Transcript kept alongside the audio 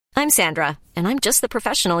I'm Sandra, and I'm just the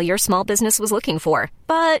professional your small business was looking for.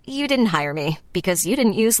 But you didn't hire me because you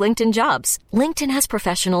didn't use LinkedIn Jobs. LinkedIn has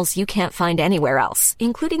professionals you can't find anywhere else,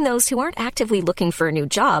 including those who aren't actively looking for a new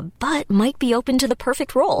job, but might be open to the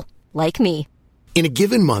perfect role, like me. In a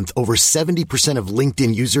given month, over 70% of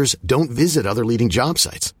LinkedIn users don't visit other leading job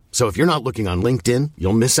sites. So if you're not looking on LinkedIn,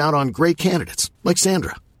 you'll miss out on great candidates like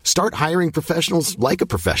Sandra. Start hiring professionals like a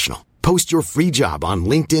professional. Post your free job on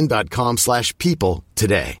linkedin.com/people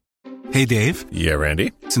today. Hey, Dave. Yeah,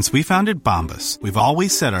 Randy. Since we founded Bombas, we've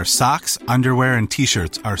always said our socks, underwear, and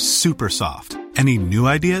T-shirts are super soft. Any new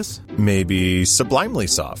ideas? Maybe sublimely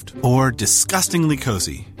soft. Or disgustingly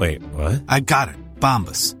cozy. Wait, what? I got it.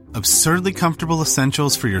 Bombas. Absurdly comfortable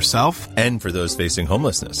essentials for yourself and for those facing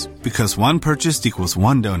homelessness. Because one purchased equals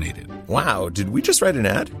one donated. Wow, did we just write an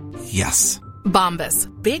ad? Yes. Bombas.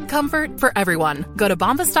 Big comfort for everyone. Go to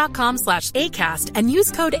bombas.com/ACAST and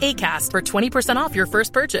use code ACAST for 20% off your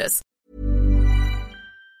first purchase.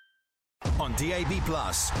 On DAB+,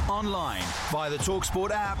 online, via the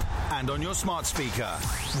TalkSport app, and on your smart speaker.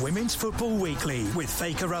 Women's Football Weekly with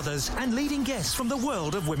Faye Carruthers and leading guests from the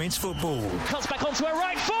world of women's football. Cuts back onto her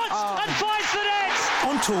right foot and finds the net!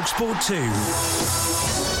 On TalkSport 2.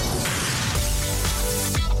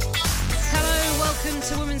 Welcome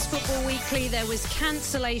to Women's Football Weekly. There was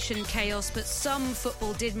cancellation chaos, but some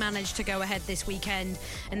football did manage to go ahead this weekend,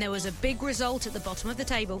 and there was a big result at the bottom of the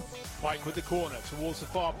table. Pike with the corner towards the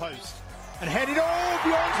far post, and headed all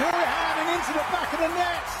beyond Hurahan and into the back of the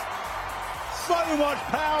net. So much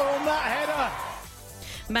power on that header.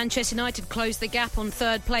 Manchester United closed the gap on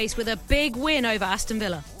third place with a big win over Aston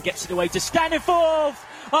Villa. Gets it away to Staniforth.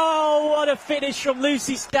 Oh, what a finish from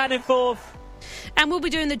Lucy Staniforth. And we'll be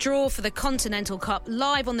doing the draw for the Continental Cup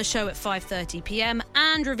live on the show at 5:30pm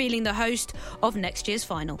and revealing the host of next year's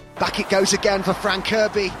final. Back it goes again for Fran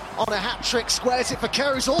Kirby on a hat-trick, squares it for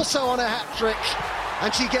Kerr, who's also on a hat-trick,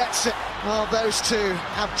 and she gets it. Well, those two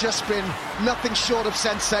have just been nothing short of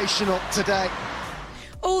sensational today.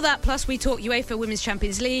 All that plus we talk UEFA Women's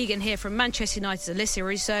Champions League and hear from Manchester United's Alyssa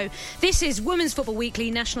Russo. This is Women's Football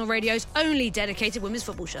Weekly, National Radio's only dedicated women's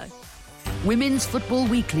football show. Women's Football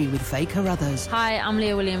Weekly with Faye Carruthers. Hi, I'm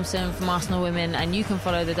Leah Williamson from Arsenal Women, and you can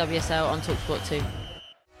follow the WSL on TalkSport 2.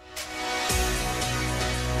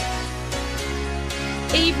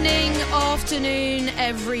 Evening, afternoon,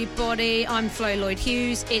 everybody. I'm Flo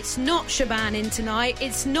Lloyd-Hughes. It's not Shaban in tonight.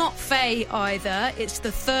 It's not Faye either. It's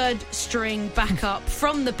the third string backup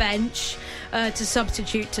from the bench to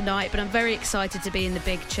substitute tonight. But I'm very excited to be in the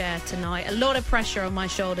big chair tonight. A lot of pressure on my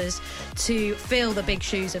shoulders to fill the big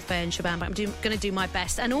shoes of Faye and Shaban, but I'm going to do my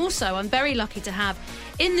best. And also, I'm very lucky to have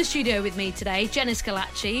in the studio with me today Jenna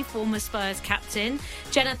Schillaci, former Spurs captain.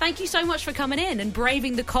 Jenna, thank you so much for coming in and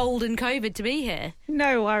braving the cold and COVID to be here.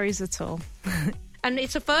 No worries at all. And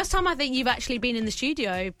it's the first time I think you've actually been in the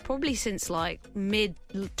studio probably since like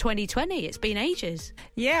mid-2020. It's been ages.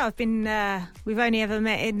 Yeah, I've been. We've only ever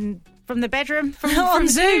met from the bedroom from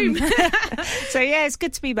Zoom. So yeah, it's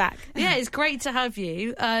good to be back. Yeah, it's great to have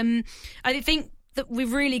you. I think that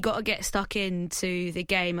we've really got to get stuck into the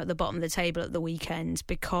game at the bottom of the table at the weekend,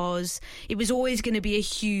 because it was always going to be a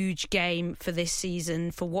huge game for this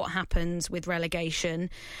season for what happens with relegation.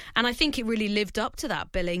 And I think it really lived up to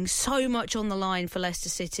that billing. So much on the line for Leicester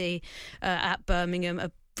City at Birmingham.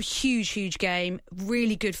 A huge game.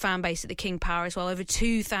 Really good fan base at the King Power as well. Over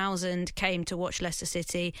 2,000 came to watch Leicester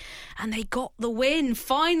City, and they got the win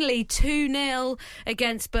finally, 2-0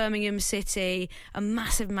 against Birmingham City. A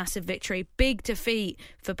massive victory. Big defeat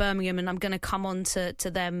for Birmingham, and I'm going to come on to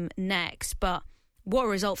them next. But what a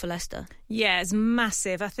result for Leicester. Yeah, it's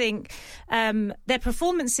massive. I think their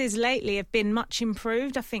performances lately have been much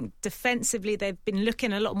improved. I think defensively they've been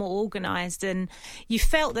looking a lot more organised, and you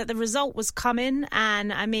felt that the result was coming.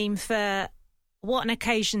 And I mean, for what an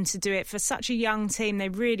occasion to do it. For such a young team, they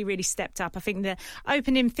really stepped up. I think the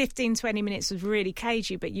opening 15-20 minutes was really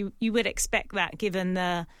cagey, but you would expect that given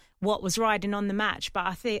what was riding on the match.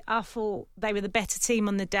 But I thought they were the better team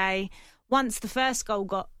on the day. Once the first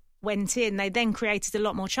goal went in, they then created a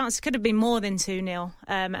lot more chances. It could have been more than 2-0.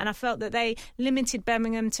 And I felt that they limited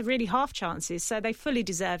Birmingham to really half chances. So they fully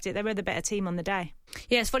deserved it. They were the better team on the day.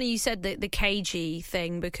 Yeah, it's funny you said the cagey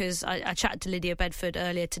thing, because I chatted to Lydia Bedford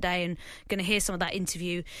earlier today and going to hear some of that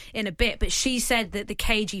interview in a bit. But she said that the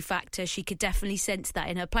cagey factor, she could definitely sense that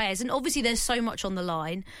in her players. And obviously there's so much on the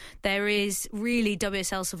line. There is really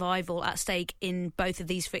WSL survival at stake in both of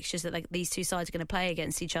these fixtures that these two sides are going to play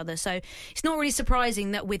against each other. So it's not really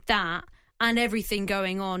surprising that with that and everything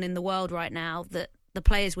going on in the world right now, that the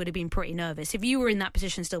players would have been pretty nervous. If you were in that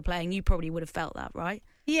position still playing, you probably would have felt that, right?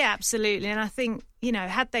 Yeah, absolutely. And I think,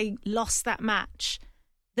 had they lost that match,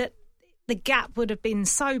 that the gap would have been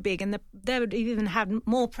so big, and they would even have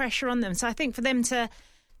more pressure on them. So I think for them to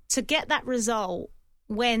get that result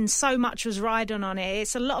when so much was riding on it,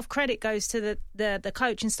 it's a lot of credit goes to the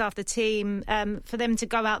coaching staff, the team, for them to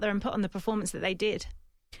go out there and put on the performance that they did.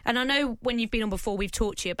 And I know when you've been on before, we've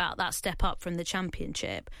talked to you about that step up from the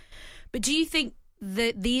Championship. But do you think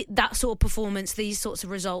that sort of performance, these sorts of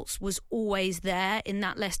results, was always there in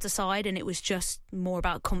that Leicester side, and it was just more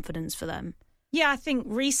about confidence for them? Yeah, I think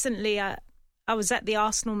recently I was at the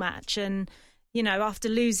Arsenal match, and, you know, after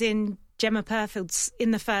losing Gemma Purfield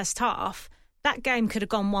in the first half, that game could have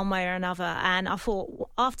gone one way or another. And I thought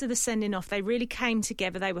after the sending off, they really came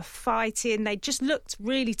together. They were fighting. They just looked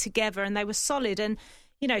really together, and they were solid. And,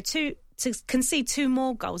 you know, to concede 2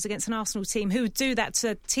 more goals against an Arsenal team who would do that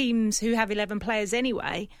to teams who have 11 players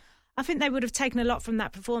anyway, I think they would have taken a lot from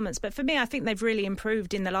that performance. But for me, I think they've really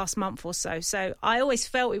improved in the last month or so. So I always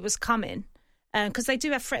felt it was coming, because they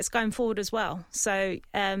do have threats going forward as well. So,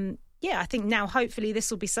 I think now hopefully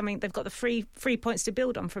this will be something they've got the three points to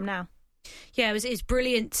build on from now. Yeah, it's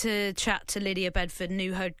brilliant to chat to Lydia Bedford,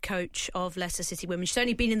 new head coach of Leicester City Women. She's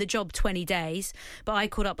only been in the job 20 days, but I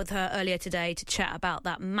caught up with her earlier today to chat about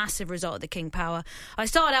that massive result at the King Power. I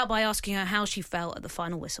started out by asking her how she felt at the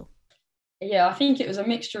final whistle. Yeah, I think it was a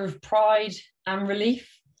mixture of pride and relief.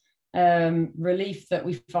 Relief that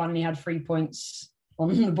we finally had 3 points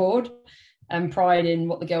on the board, and pride in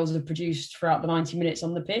what the girls have produced throughout the 90 minutes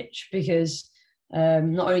on the pitch, because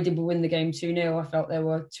not only did we win the game 2-0, I felt there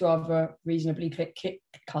were 2 other reasonably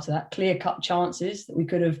clear-cut chances that we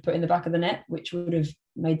could have put in the back of the net, which would have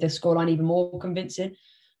made the scoreline even more convincing.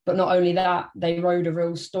 But not only that, they rode a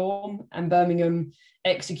real storm, and Birmingham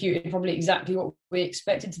executed probably exactly what we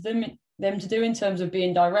expected them to do in terms of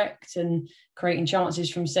being direct and creating chances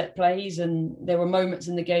from set plays. And there were moments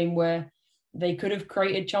in the game where they could have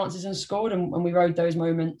created chances and scored, and we rode those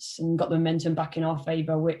moments and got the momentum back in our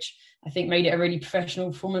favour, which I think made it a really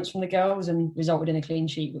professional performance from the girls and resulted in a clean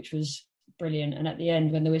sheet, which was brilliant. And at the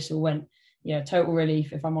end, when the whistle went, total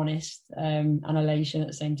relief, if I'm honest, and elation at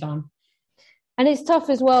the same time. And it's tough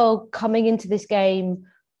as well coming into this game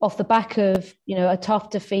off the back of, a tough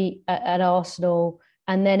defeat at Arsenal,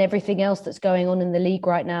 and then everything else that's going on in the league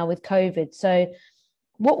right now with COVID. So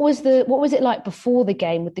what was it like before the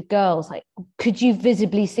game with the girls? Like, could you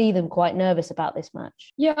visibly see them quite nervous about this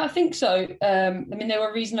match? Yeah, I think so. They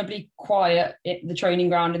were reasonably quiet at the training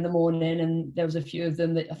ground in the morning, and there was a few of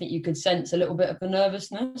them that I think you could sense a little bit of the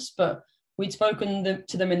nervousness, but we'd spoken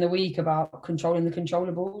to them in the week about controlling the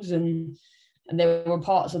controllables, and there were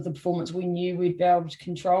parts of the performance we knew we'd be able to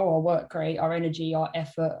control: our work rate, our energy, our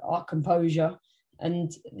effort, our composure.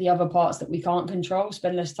 And the other parts that we can't control,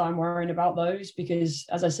 spend less time worrying about those, because,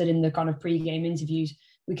 as I said in the kind of pre-game interviews,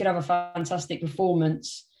 we could have a fantastic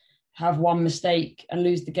performance, have one mistake and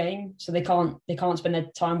lose the game. So they can't spend their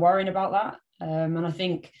time worrying about that. And I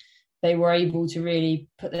think they were able to really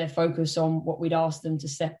put their focus on what we'd asked them to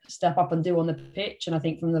step up and do on the pitch. And I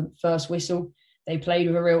think from the first whistle, they played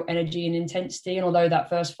with a real energy and intensity. And although that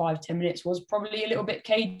first 5-10 minutes was probably a little bit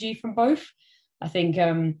cagey from both, I think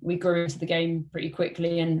we grew into the game pretty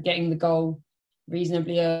quickly, and getting the goal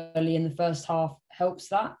reasonably early in the first half helps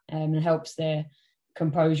that, and helps their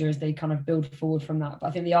composure as they kind of build forward from that. But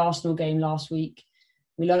I think the Arsenal game last week,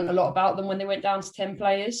 we learned a lot about them when they went down to 10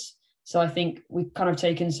 players. So I think we've kind of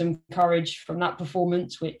taken some courage from that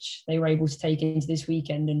performance, which they were able to take into this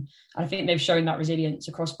weekend. And I think they've shown that resilience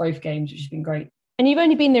across both games, which has been great. And you've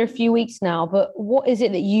only been there a few weeks now, but what is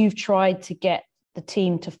it that you've tried to get the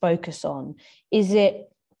team to focus on? Is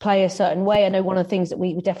it play a certain way? I know one of the things that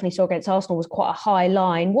we definitely saw against Arsenal was quite a high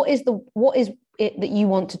line. What is it that you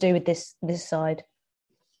want to do with this side?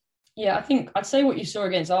 Yeah, I think I'd say what you saw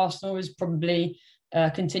against Arsenal is probably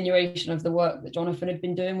a continuation of the work that Jonathan had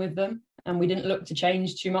been doing with them. And we didn't look to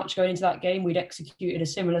change too much going into that game. We'd executed a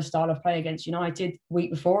similar style of play against United the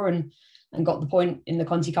week before and got the point in the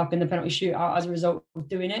Conti Cup in the penalty shootout as a result of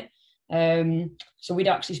doing it. So we'd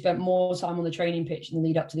actually spent more time on the training pitch in the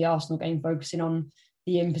lead up to the Arsenal game, focusing on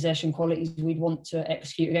the in-possession qualities we'd want to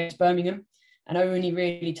execute against Birmingham, and only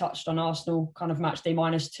really touched on Arsenal kind of match day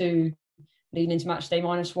 -2, leading into match day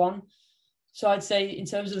 -1. So I'd say in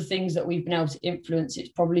terms of the things that we've been able to influence,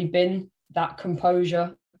 it's probably been that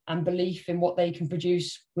composure and belief in what they can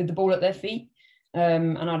produce with the ball at their feet.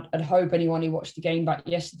 And I'd hope anyone who watched the game back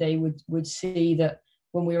yesterday would see that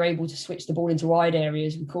when we were able to switch the ball into wide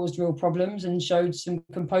areas, we caused real problems and showed some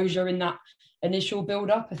composure in that initial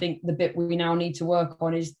build-up. I think the bit we now need to work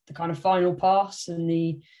on is the kind of final pass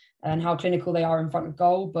and how clinical they are in front of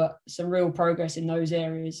goal, but some real progress in those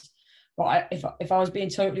areas. But if I was being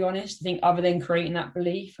totally honest, I think other than creating that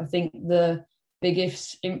belief, I think the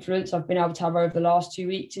biggest influence I've been able to have over the last 2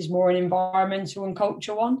 weeks is more an environmental and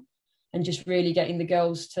culture one, and just really getting the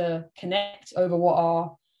girls to connect over what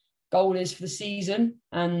our goal is for the season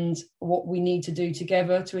and what we need to do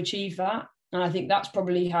together to achieve that. And I think that's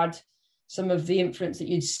probably had some of the influence that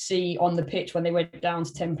you'd see on the pitch when they went down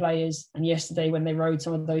to 10 players, and yesterday when they rode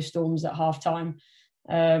some of those storms at half-time.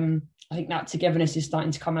 I think that togetherness is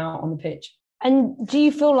starting to come out on the pitch. And do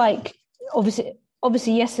you feel like,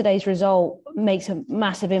 obviously yesterday's result makes a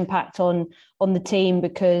massive impact on the team,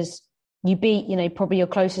 because you beat, probably your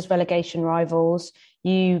closest relegation rivals.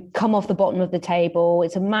 You come off the bottom of the table.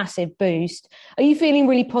 It's a massive boost. Are you feeling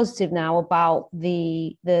really positive now about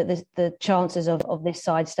the chances of this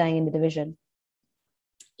side staying in the division?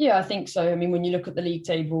 Yeah, I think so. I mean, when you look at the league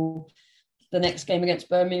table, the next game against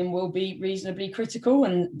Birmingham will be reasonably critical,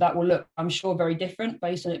 and that will look, I'm sure, very different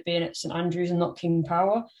based on it being at St Andrews and not King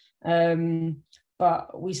Power.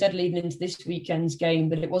 But we said leading into this weekend's game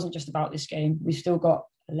that it wasn't just about this game. We've still got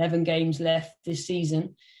 11 games left this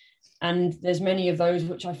season. And there's many of those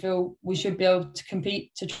which I feel we should be able to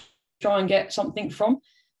compete to try and get something from.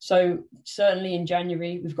 So certainly in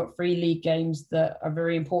January, we've got 3 league games that are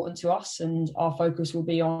very important to us, and our focus will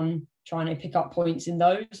be on trying to pick up points in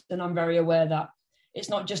those. And I'm very aware that it's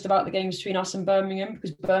not just about the games between us and Birmingham,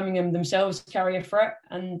 because Birmingham themselves carry a threat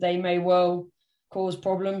and they may well cause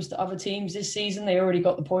problems to other teams this season. They already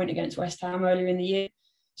got the point against West Ham earlier in the year.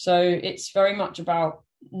 So it's very much about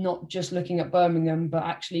not just looking at Birmingham, but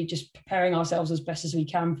actually just preparing ourselves as best as we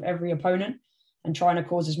can for every opponent and trying to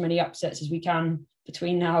cause as many upsets as we can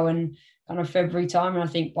between now and kind of February time. And I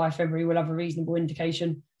think by February, we'll have a reasonable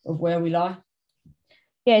indication of where we lie.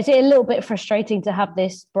 Yeah, is it a little bit frustrating to have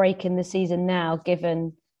this break in the season now,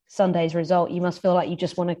 given Sunday's result? You must feel like you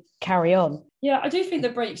just want to carry on. Yeah, I do think the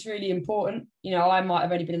break's really important. I might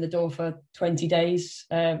have only been in the door for 20 days.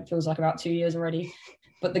 Feels like about 2 years already.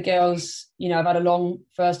 But the girls, have had a long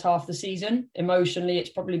first half of the season. Emotionally,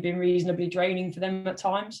 it's probably been reasonably draining for them at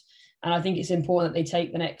times. And I think it's important that they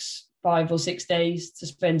take the next 5 or 6 days to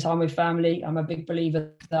spend time with family. I'm a big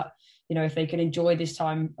believer that, if they can enjoy this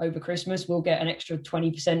time over Christmas, we'll get an extra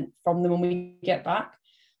 20% from them when we get back.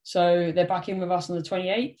 So they're back in with us on the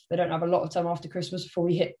 28th. They don't have a lot of time after Christmas before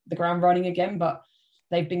we hit the ground running again, but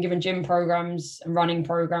they've been given gym programs and running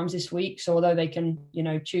programs this week. So although they can,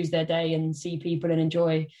 choose their day and see people and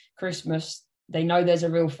enjoy Christmas, they know there's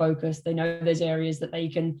a real focus. They know there's areas that they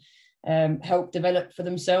can help develop for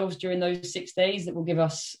themselves during those 6 days that will give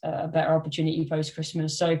us a better opportunity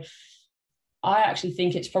post-Christmas. So I actually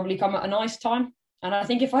think it's probably come at a nice time. And I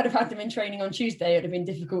think if I'd have had them in training on Tuesday, it would have been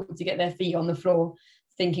difficult to get their feet on the floor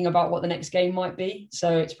thinking about what the next game might be.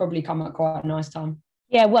 So it's probably come at quite a nice time.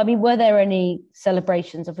 Yeah, well, I mean, were there any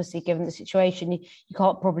celebrations? Obviously, given the situation, you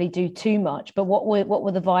can't probably do too much. But what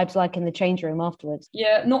were the vibes like in the change room afterwards?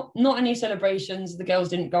 Yeah, not any celebrations. The girls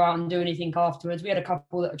didn't go out and do anything afterwards. We had a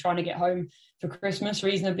couple that were trying to get home for Christmas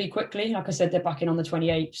reasonably quickly. Like I said, they're back in on the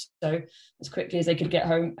 28th. So as quickly as they could get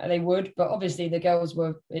home, they would. But obviously, the girls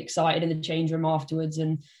were excited in the change room afterwards,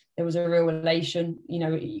 and there was a real elation.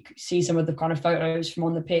 You could see some of the kind of photos from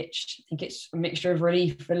on the pitch. I think it's a mixture of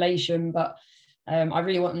relief, elation, but I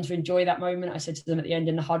really want them to enjoy that moment. I said to them at the end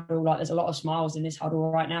in the huddle, there's a lot of smiles in this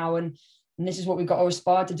huddle right now. And this is what we've got to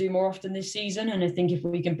aspire to do more often this season. And I think if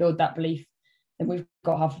we can build that belief, then we've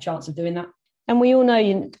got half a chance of doing that. And we all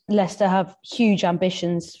know Leicester have huge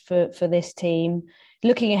ambitions for this team.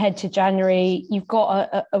 Looking ahead to January, you've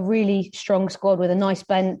got a really strong squad with a nice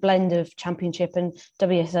blend of Championship and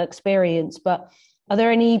WSL experience. But are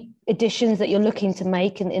there any additions that you're looking to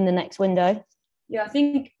make in the next window? Yeah, I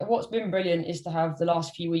think what's been brilliant is to have the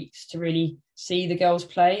last few weeks to really see the girls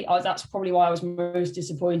play. That's probably why I was most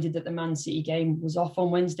disappointed that the Man City game was off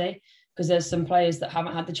on Wednesday, because there's some players that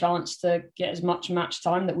haven't had the chance to get as much match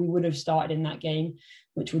time that we would have started in that game,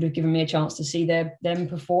 which would have given me a chance to see them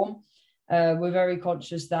perform. We're very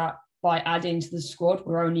conscious that by adding to the squad,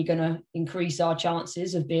 we're only going to increase our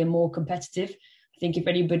chances of being more competitive. I think if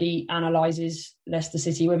anybody analyses Leicester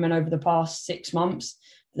City women over the past 6 months,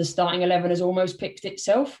 the starting 11 has almost picked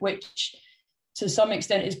itself, which to some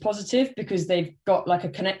extent is positive because they've got like a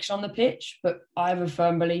connection on the pitch. But I have a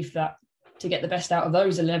firm belief that to get the best out of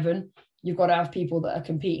those 11, you've got to have people that are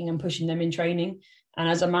competing and pushing them in training. And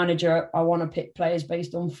as a manager, I want to pick players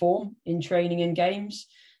based on form in training and games.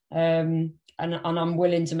 And I'm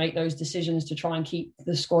willing to make those decisions to try and keep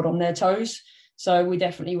the squad on their toes. So we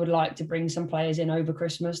definitely would like to bring some players in over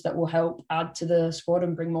Christmas that will help add to the squad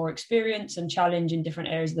and bring more experience and challenge in different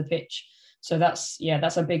areas of the pitch. So that's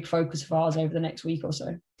a big focus of ours over the next week or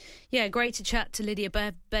so. Yeah, great to chat to Lydia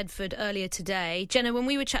Bedford earlier today. Jenna, when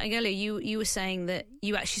we were chatting earlier, you were saying that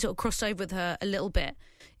you actually sort of crossed over with her a little bit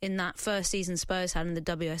in that first season Spurs had in the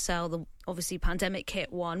WSL, the obviously pandemic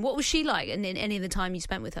hit one. What was she like in any of the time you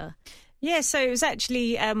spent with her? Yeah, so it was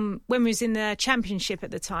actually when we was in the Championship at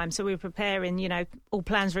the time, so we were preparing, all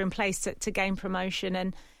plans were in place to gain promotion.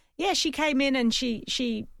 And yeah, she came in and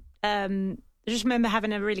she I just remember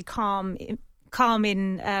having a really calming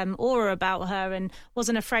aura about her, and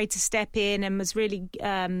wasn't afraid to step in, and was really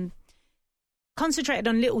concentrated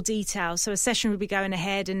on little details. So a session would be going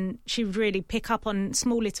ahead and she would really pick up on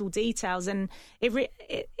small little details. And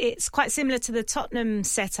it's quite similar to the Tottenham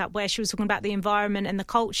setup, where she was talking about the environment and the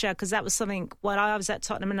culture, because that was something when I was at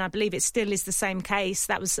Tottenham, and I believe it still is the same case.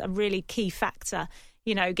 That was a really key factor,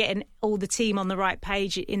 getting all the team on the right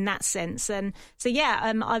page in that sense. And so,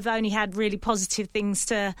 I've only had really positive things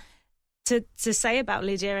to say about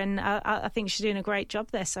Lydia, and I think she's doing a great job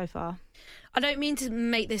there so far. I don't mean to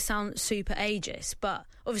make this sound super ageist, but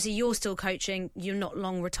obviously you're still coaching. You're not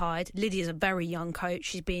long retired. Lydia's a very young coach.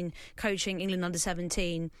 She's been coaching England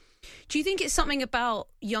under-17. Do you think it's something about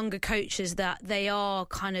younger coaches that they are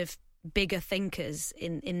kind of bigger thinkers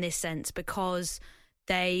in this sense, because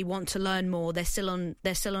they want to learn more? They're still on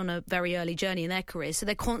a very early journey in their careers, so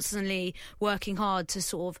they're constantly working hard to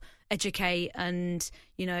sort of educate and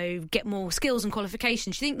get more skills and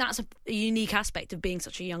qualifications. Do you think that's a unique aspect of being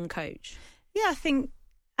such a young coach? Yeah, I think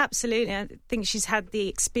absolutely. I think she's had the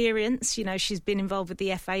experience. She's been involved with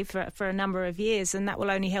the FA for a number of years, and that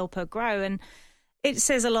will only help her grow. And it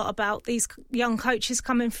says a lot about these young coaches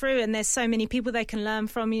coming through, and there's so many people they can learn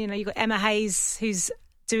from. You've got Emma Hayes, who's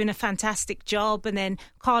doing a fantastic job, and then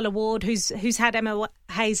Carla Ward, who's had Emma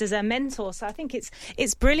Hayes as her mentor. So I think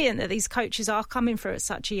it's brilliant that these coaches are coming through at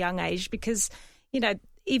such a young age, because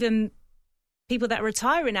even people that are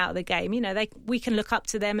retiring out of the game, we can look up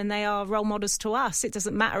to them, and they are role models to us. It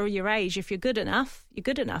doesn't matter your age. If you're good enough, you're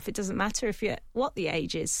good enough. It doesn't matter what the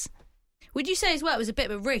age is. Would you say as well it was a bit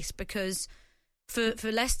of a risk, because for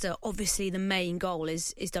Leicester, obviously the main goal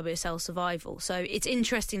is WSL survival. So it's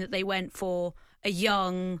interesting that they went for a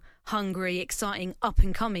young, hungry, exciting,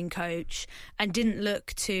 up-and-coming coach and didn't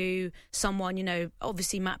look to someone,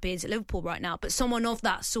 obviously Matt Beard's at Liverpool right now, but someone of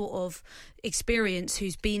that sort of experience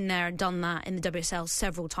who's been there and done that in the WSL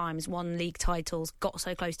several times, won league titles, got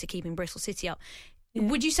so close to keeping Bristol City up. Yeah.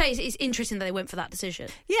 Would you say it's interesting that they went for that decision?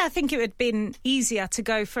 Yeah, I think it would have been easier to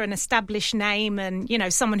go for an established name and,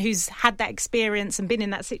 someone who's had that experience and been in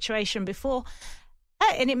that situation before.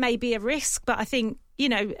 And it may be a risk, but I think,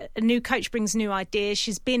 a new coach brings new ideas.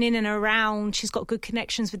 She's been in and around. She's got good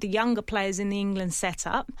connections with the younger players in the England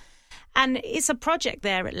setup. And it's a project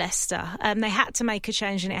there at Leicester. They had to make a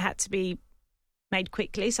change, and it had to be made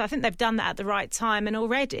quickly. So I think they've done that at the right time. And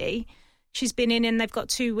already she's been in, and they've got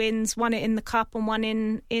 2 wins, one in the Cup and one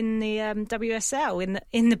in the WSL,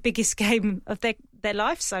 in the biggest game of their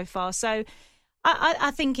life so far. So I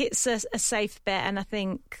think it's a safe bet, and I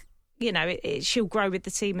think she'll grow with the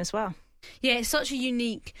team as well. Yeah, it's such a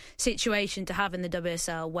unique situation to have in the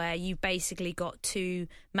WSL, where you've basically got 2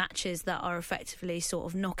 matches that are effectively sort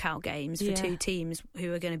of knockout games for 2 teams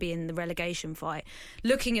who are going to be in the relegation fight.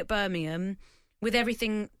 Looking at Birmingham, with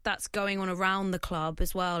everything that's going on around the club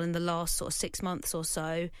as well in the last sort of 6 months or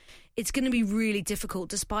so, it's going to be really difficult,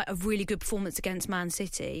 despite a really good performance against Man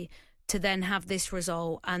City, to then have this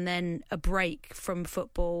result and then a break from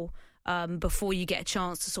football before you get a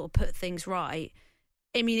chance to sort of put things right.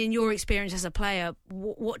 I mean, in your experience as a player,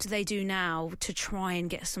 what do they do now to try and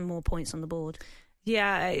get some more points on the board?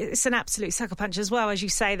 Yeah, it's an absolute sucker punch as well. As you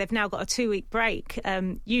say, they've now got a 2-week break.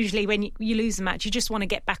 Usually when you lose a match, you just want to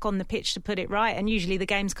get back on the pitch to put it right. And usually the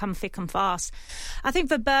games come thick and fast. I think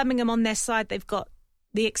for Birmingham on their side, they've got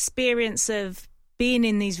the experience of being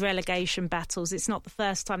in these relegation battles. It's not the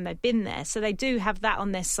first time they've been there. So they do have that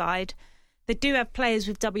on their side. They do have players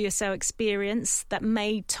with WSL experience that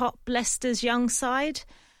may top Leicester's young side.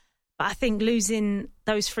 But I think losing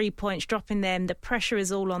those 3 points, dropping them, the pressure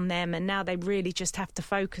is all on them. And now they really just have to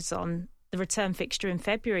focus on the return fixture in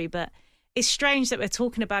February. But it's strange that we're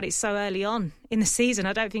talking about it so early on in the season.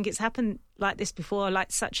 I don't think it's happened like this before,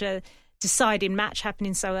 like such a deciding match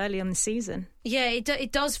happening so early on the season. Yeah,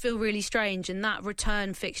 it does feel really strange, and that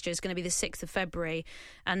return fixture is going to be the 6th of February,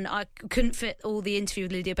 and I couldn't fit all the interview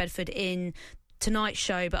with Lydia Bedford in tonight's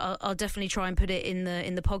show, but I'll definitely try and put it in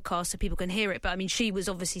the podcast so people can hear it. But I mean, she was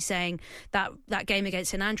obviously saying that game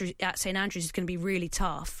against St Andrews is going to be really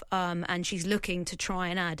tough, and she's looking to try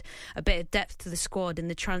and add a bit of depth to the squad in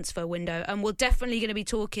the transfer window. And we're definitely going to be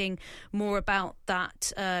talking more about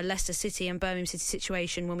that Leicester City and Birmingham City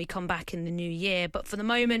situation when we come back in the new year. But for the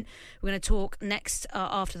moment, we're going to talk next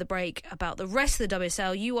after the break about the rest of the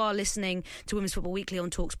WSL. You are listening to Women's Football Weekly on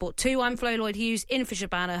TalkSport 2. I'm Flo Lloyd-Hughes, in for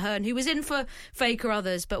Shabana Hearn, who was in for Faker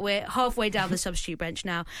Others, but we're halfway down the substitute bench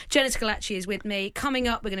now. Jenna Scalacci is with me. Coming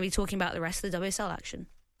up, we're going to be talking about the rest of the WSL action.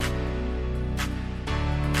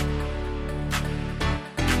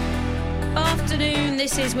 Afternoon,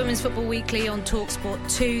 this is Women's Football Weekly on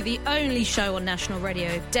TalkSport 2, the only show on national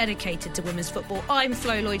radio dedicated to women's football. I'm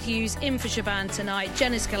Flo Lloyd-Hughes, in for Shaban tonight.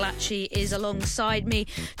 Jenna Scalacci is alongside me.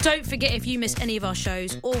 Don't forget, if you miss any of our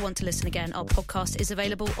shows or want to listen again, our podcast is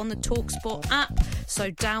available on the TalkSport app, so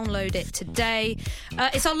download it today.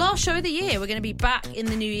 It's our last show of the year. We're going to be back in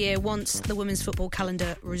the new year once the women's football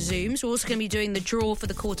calendar resumes. We're also going to be doing the draw for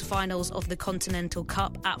the quarterfinals of the Continental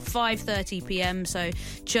Cup at 5:30pm, so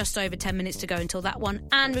just over 10 minutes to go until that one,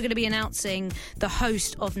 and we're going to be announcing the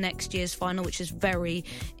host of next year's final, which is very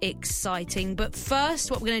exciting. But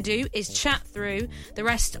first, what we're going to do is chat through the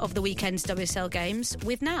rest of the weekend's WSL games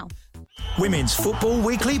with Now. Women's Football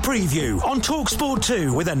Weekly Preview on TalkSport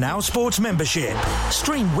 2 with a Now Sports membership.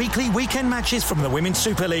 Stream weekly weekend matches from the Women's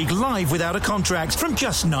Super League live without a contract from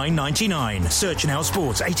just $9.99. Search Now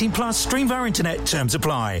Sports 18+, stream via internet, terms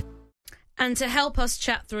apply. And to help us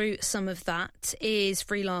chat through some of that is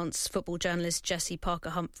freelance football journalist Jessie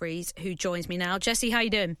Parker-Humphreys, who joins me now. Jessie, how you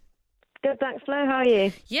doing? Good, thanks, Flo. How are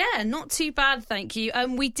you? Yeah, not too bad, thank you.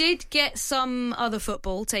 We did get some other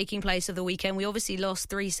football taking place over the weekend. We obviously lost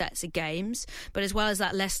 3 sets of games, but as well as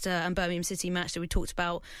that Leicester and Birmingham City match that we talked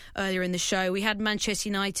about earlier in the show, we had Manchester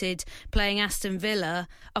United playing Aston Villa.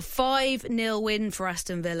 A 5-0 win for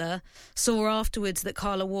Aston Villa. Saw afterwards that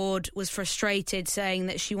Carla Ward was frustrated, saying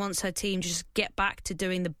that she wants her team to just get back to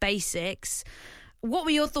doing the basics. What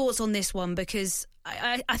were your thoughts on this one? Because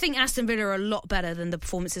I think Aston Villa are a lot better than the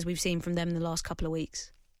performances we've seen from them in the last couple of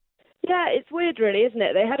weeks. Yeah, it's weird really, isn't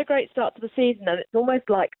it? They had a great start to the season and it's almost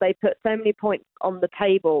like they put so many points on the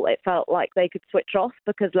table, it felt like they could switch off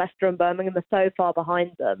because Leicester and Birmingham are so far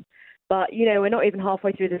behind them. But, you know, we're not even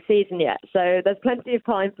halfway through the season yet. So there's plenty of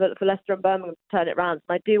time for Leicester and Birmingham to turn it around.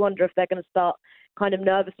 And I do wonder if they're going to start kind of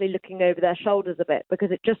nervously looking over their shoulders a bit,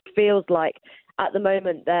 because it just feels like at the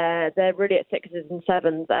moment they're really at 6s and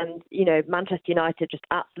 7s, and you know Manchester United just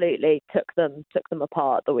absolutely took them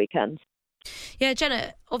apart at the weekend. Yeah,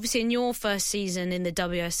 Jenna, obviously in your first season in the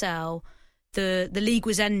WSL, the league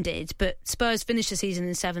was ended, but Spurs finished the season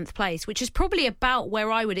in 7th place, which is probably about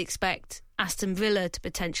where I would expect Aston Villa to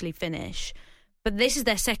potentially finish. But this is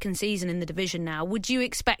their second season in the division now. Would you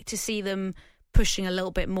expect to see them pushing a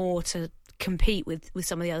little bit more to compete with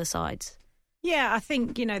some of the other sides? Yeah, I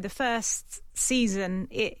think, you know, the first season,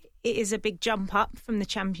 it is a big jump up from the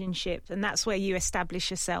Championship, and that's where you establish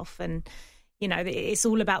yourself. And, you know, it's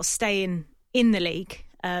all about staying in the league,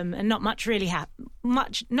 and not much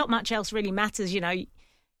else really matters. You know, you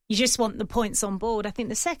just want the points on board. I think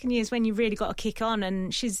the second year is when you really got to kick on,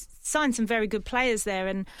 and she's signed some very good players there.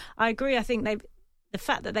 And I agree. I think the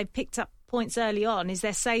fact that they've picked up points early on is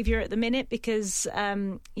their saviour at the minute, because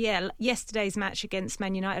yesterday's match against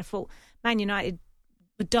Man United, I thought Man United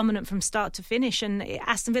were dominant from start to finish, and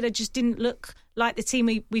Aston Villa just didn't look like the team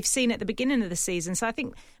we've seen at the beginning of the season. So I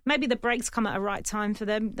think maybe the breaks come at a right time for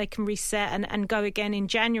them. They can reset and go again in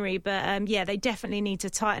January. But they definitely need to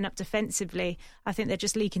tighten up defensively. I think they're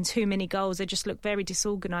just leaking too many goals. They just look very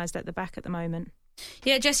disorganised at the back at the moment.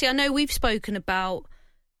 Yeah, Jessie, I know we've spoken about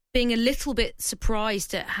being a little bit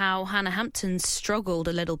surprised at how Hannah Hampton struggled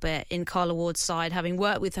a little bit in Carla Ward's side, having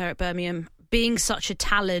worked with her at Birmingham, being such a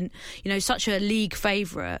talent, you know, such a league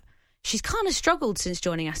favourite. She's kind of struggled since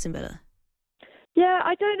joining Aston Villa. Yeah,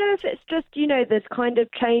 I don't know if it's just, you know, this kind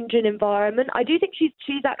of change in environment. I do think she's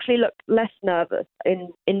actually looked less nervous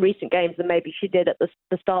in recent games than maybe she did at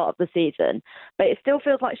the start of the season. But it still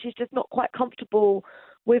feels like she's just not quite comfortable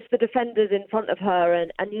with the defenders in front of her.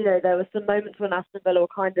 And you know, there were some moments when Aston Villa were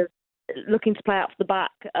kind of looking to play out to the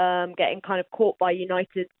back, getting kind of caught by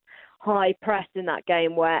United's high press in that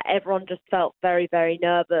game, where everyone just felt very, very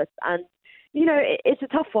nervous. And, you know, it's a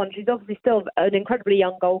tough one. She's obviously still an incredibly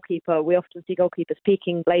young goalkeeper. We often see goalkeepers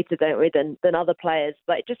peaking later, don't we, than other players.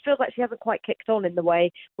 But it just feels like she hasn't quite kicked on in the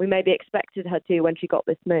way we maybe expected her to when she got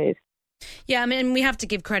this move. Yeah, I mean, we have to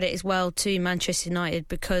give credit as well to Manchester United,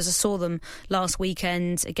 because I saw them last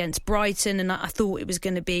weekend against Brighton and I thought it was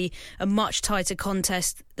going to be a much tighter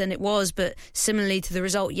contest than it was. But similarly to the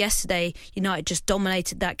result yesterday, United just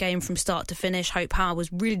dominated that game from start to finish. Hope Powell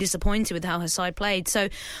was really disappointed with how her side played. So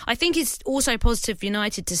I think it's also positive for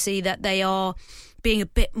United to see that they are being a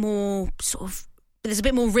bit more there's a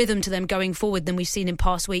bit more rhythm to them going forward than we've seen in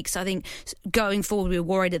past weeks. I think going forward we were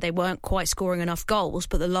worried that they weren't quite scoring enough goals,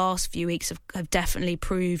 but the last few weeks have definitely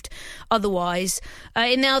proved otherwise.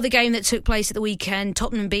 In now the game that took place at the weekend,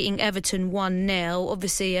 Tottenham beating Everton 1-0,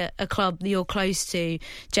 obviously a club that you're close to,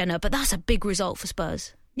 Jenna, but that's a big result for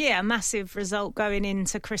Spurs. Yeah, a massive result going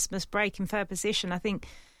into Christmas break in third position. I think,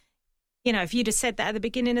 if you'd have said that at the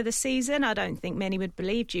beginning of the season, I don't think many would have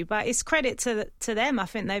believed you. But it's credit to them. I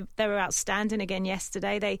think they were outstanding again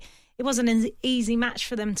yesterday. It wasn't an easy match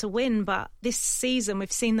for them to win, but this season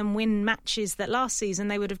we've seen them win matches that last season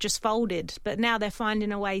they would have just folded. But now they're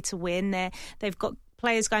finding a way to win. They've got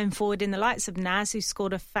players going forward in the likes of Naz, who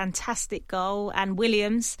scored a fantastic goal, and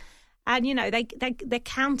Williams. And, they're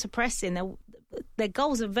counter-pressing. Their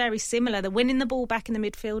goals are very similar. They're winning the ball back in the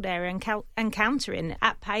midfield area and countering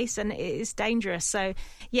at pace, and it is dangerous. So,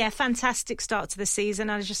 yeah, fantastic start to the season.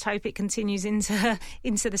 I just hope it continues into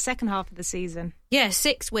the second half of the season. Yeah,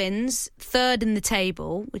 6 wins, third in the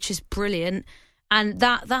table, which is brilliant. And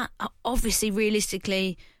that obviously,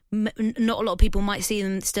 realistically, not a lot of people might see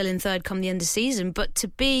them still in third come the end of the season, but to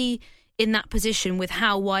be in that position with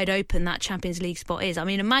how wide open that Champions League spot is. I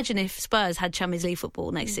mean, imagine if Spurs had Champions League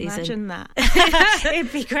football next season. Imagine that.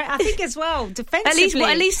 It'd be great. I think as well, defensively.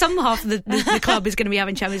 At least some half of the club is going to be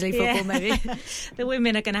having Champions League football, maybe. The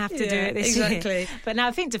women are going to have to do it this year. But now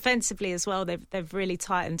I think defensively as well, they've really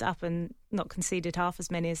tightened up and not conceded half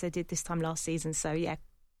as many as they did this time last season. So, yeah,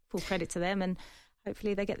 full credit to them, and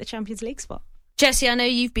hopefully they get the Champions League spot. Jessie, I know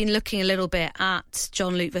you've been looking a little bit at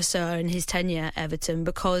Jean-Luc Vasseur and his tenure at Everton,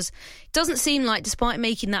 because it doesn't seem like, despite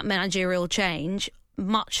making that managerial change,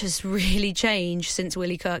 much has really changed since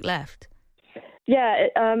Willie Kirk left. Yeah,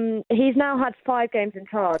 he's now had 5 games in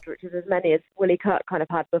charge, which is as many as Willie Kirk kind of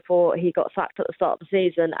had before he got sacked at the start of the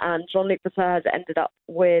season. And Jean-Luc Vasseur has ended up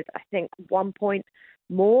with, I think, 1 point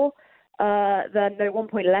more. 1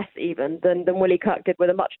 point less even than Willie Kirk did, with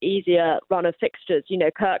a much easier run of fixtures.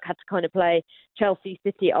 Kirk had to kind of play Chelsea,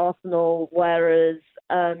 City, Arsenal, whereas,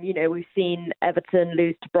 we've seen Everton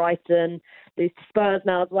lose to Brighton, lose to Spurs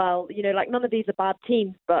now as well. None of these are bad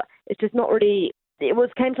teams, but it's just not really...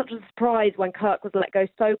 came such a surprise when Kirk was let go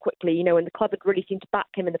so quickly, when the club had really seemed to back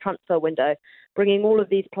him in the transfer window, bringing all of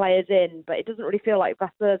these players in, but it doesn't really feel like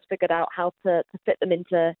Vasseur's figured out how to fit them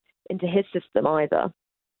into his system either.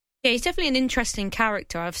 Yeah, he's definitely an interesting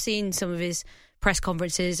character. I've seen some of his press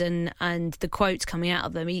conferences and the quotes coming out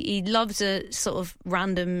of them. He loves a sort of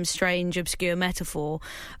random, strange, obscure metaphor.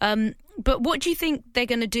 But what do you think they're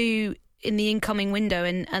going to do in the incoming window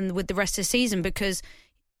and with the rest of the season? Because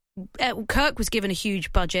Kirk was given a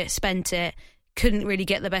huge budget, spent it, couldn't really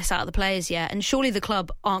get the best out of the players yet. And surely the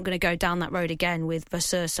club aren't going to go down that road again with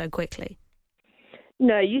Vasseur so quickly.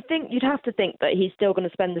 No, you'd have to think that he's still going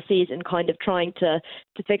to spend the season kind of trying to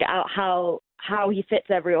figure out how he fits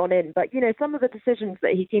everyone in. But, some of the decisions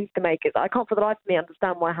that he seems to make, I can't for the life of me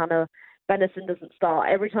understand why Hannah Benison doesn't start.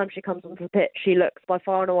 Every time she comes onto the pitch, she looks by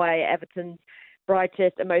far and away Everton's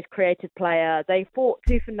brightest and most creative player. They fought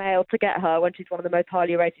tooth and nail to get her when she's one of the most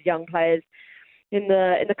highly rated young players in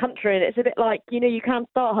the country, and it's a bit like, you can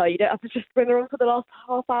start her. You don't have to just bring her on for the last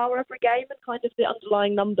half hour every game, and kind of the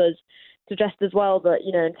underlying numbers suggest as well that,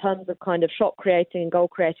 in terms of kind of shot creating and goal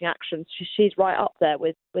creating actions, she's right up there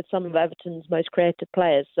with some of Everton's most creative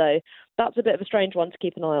players. So that's a bit of a strange one to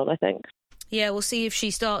keep an eye on, I think. Yeah, we'll see if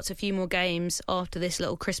she starts a few more games after this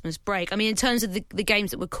little Christmas break. I mean, in terms of the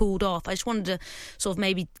games that were called off, I just wanted to sort of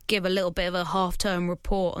maybe give a little bit of a half-term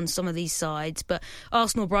report on some of these sides. But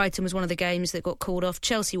Arsenal-Brighton was one of the games that got called off.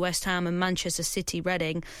 Chelsea-West Ham and Manchester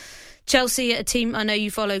City-Reading. Chelsea, a team I know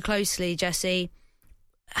you follow closely, Jessie.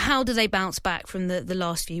 How do they bounce back from the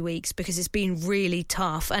last few weeks? Because it's been really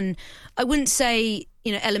tough. And I wouldn't say,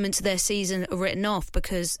 elements of their season are written off,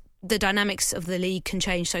 because the dynamics of the league can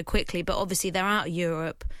change so quickly, but obviously they're out of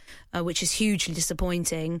Europe, which is hugely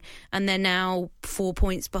disappointing, and they're now 4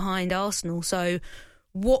 points behind Arsenal. So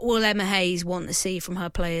what will Emma Hayes want to see from her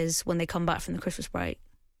players when they come back from the Christmas break?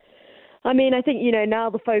 I mean, I think,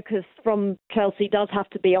 now the focus from Chelsea does have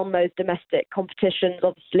to be on those domestic competitions.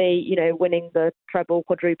 Obviously, winning the treble,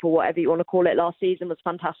 quadruple, whatever you want to call it last season was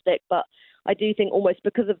fantastic, but I do think almost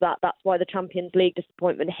because of that, that's why the Champions League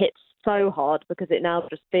disappointment hits so hard, because it now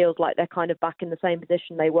just feels like they're kind of back in the same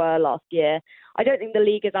position they were last year. I don't think the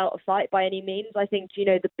league is out of sight by any means. I think, you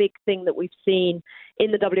know, the big thing that we've seen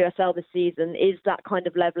in the WSL this season is that kind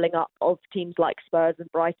of levelling up of teams like Spurs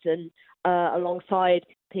and Brighton alongside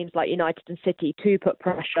teams like United and City to put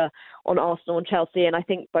pressure on Arsenal and Chelsea. And I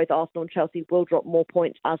think both Arsenal and Chelsea will drop more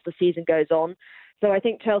points as the season goes on. So I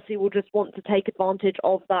think Chelsea will just want to take advantage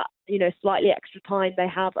of that, you know, slightly extra time they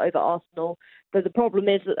have over Arsenal. But the problem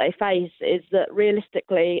is that they face is that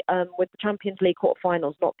realistically, with the Champions League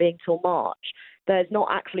quarterfinals not being till March, there's not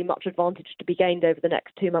actually much advantage to be gained over the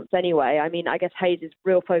next 2 months anyway. I mean, I guess Hayes'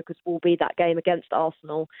 real focus will be that game against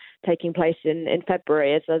Arsenal taking place in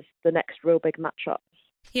February as the next real big matchup.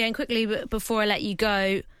 Yeah, and quickly, before I let you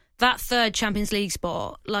go, that third Champions League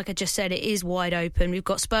spot, like I just said, it is wide open. We've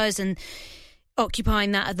got Spurs and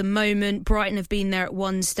occupying that at the moment. Brighton have been there at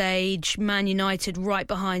one stage. Man United right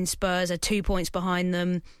behind Spurs are 2 points behind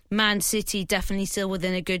them. Man City definitely still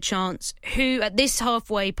within a good chance. Who, at this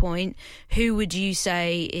halfway point, who would you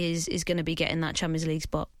say is going to be getting that Champions League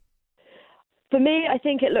spot? For me, I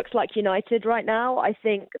think it looks like United right now. I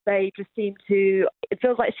think they just seem to... It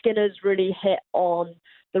feels like Skinner's really hit on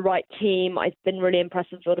the right team. I've been really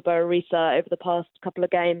impressed with Vilda-Boa Arisa over the past couple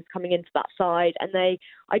of games coming into that side. And I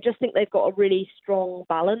just think they've got a really strong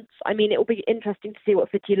balance. I mean, it will be interesting to see what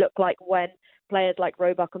City look like when players like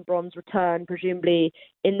Roebuck and Bronze return, presumably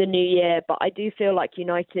in the new year. But I do feel like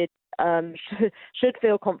United should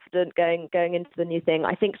feel confident going into the new thing.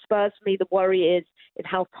 I think Spurs, for me, the worry is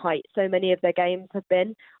how tight so many of their games have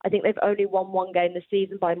been. I think they've only won one game this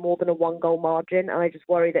season by more than a 1-goal margin, and I just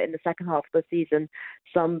worry that in the second half of the season,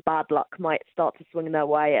 some bad luck might start to swing their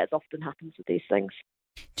way, as often happens with these things.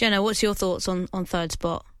 Jenna, what's your thoughts on third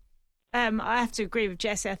spot? I have to agree with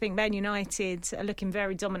Jessie. I think Man United are looking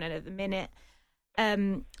very dominant at the minute.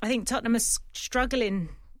 I think Tottenham are struggling.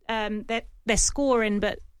 They're scoring,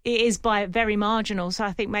 but it is by very marginal. So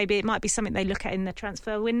I think maybe it might be something they look at in the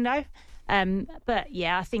transfer window. But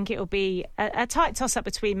yeah, I think it will be a tight toss-up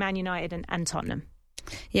between Man United and Tottenham.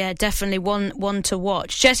 Yeah, definitely one to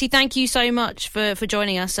watch. Jessie, thank you so much for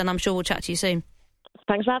joining us, and I'm sure we'll chat to you soon.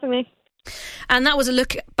 Thanks for having me. And that was a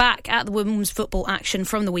look back at the women's football action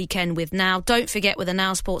from the weekend with Now. Don't forget, with a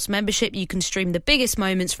Now Sports membership, you can stream the biggest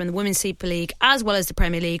moments from the Women's Super League as well as the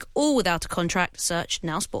Premier League, all without a contract. Search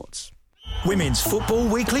Now Sports. Women's Football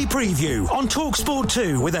Weekly Preview on TalkSport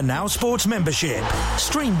 2 with a Now Sports membership.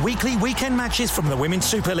 Stream weekly weekend matches from the Women's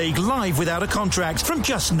Super League live without a contract from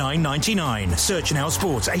just $9.99. Search Now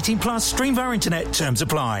Sports 18+, stream via internet, terms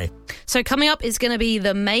apply. So coming up is going to be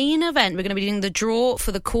the main event. We're going to be doing the draw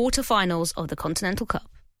for the quarterfinals of the Continental Cup.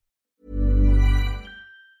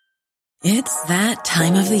 It's that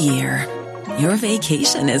time of the year. Your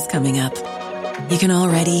vacation is coming up. You can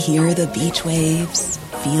already hear the beach waves,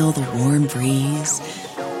 feel the warm breeze,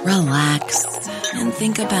 relax, and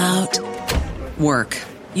think about work.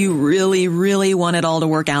 You really, really want it all to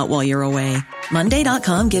work out while you're away.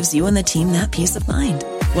 Monday.com gives you and the team that peace of mind.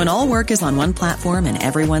 When all work is on one platform and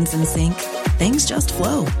everyone's in sync, things just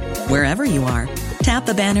flow. Wherever you are, tap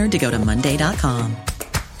the banner to go to Monday.com.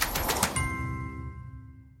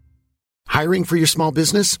 Hiring for your small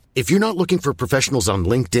business? If you're not looking for professionals on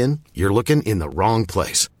LinkedIn, you're looking in the wrong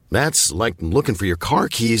place. That's like looking for your car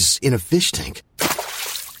keys in a fish tank.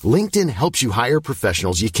 LinkedIn helps you hire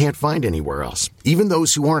professionals you can't find anywhere else, even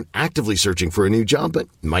those who aren't actively searching for a new job but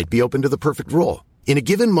might be open to the perfect role. In a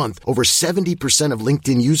given month, over 70% of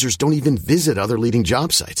LinkedIn users don't even visit other leading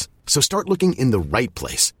job sites. So start looking in the right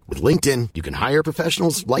place. With LinkedIn, you can hire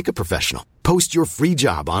professionals like a professional. Post your free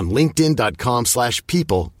job on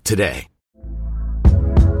linkedin.com/people today.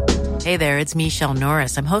 Hey there, it's Michelle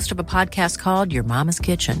Norris. I'm host of a podcast called Your Mama's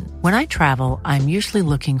Kitchen. When I travel, I'm usually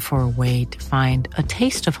looking for a way to find a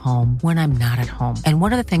taste of home when I'm not at home. And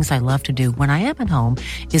one of the things I love to do when I am at home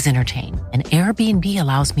is entertain. And Airbnb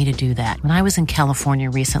allows me to do that. When I was in California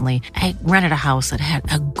recently, I rented a house that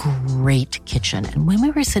had a great kitchen. And when we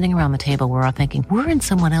were sitting around the table, we were all thinking, we're in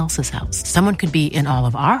someone else's house. Someone could be in all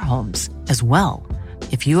of our homes as well.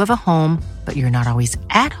 If you have a home, but you're not always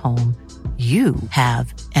at home, you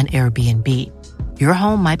have an Airbnb. Your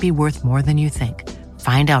home might be worth more than you think.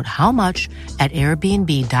 Find out how much at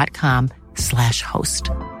airbnb.com/host.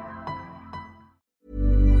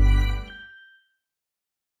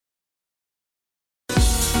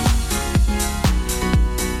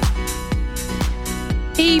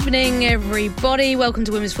 evening, everybody. Welcome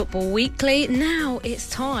to Women's Football Weekly. Now it's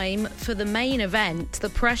time for the main event. The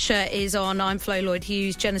pressure is on. I'm Flo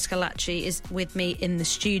Lloyd-Hughes. Jenna Schillaci is with me in the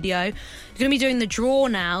studio. We're going to be doing the draw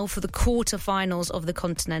now for the quarterfinals of the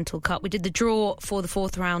Continental Cup. We did the draw for the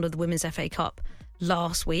fourth round of the Women's FA Cup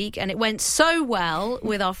last week, and it went so well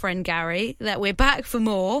with our friend Gary that we're back for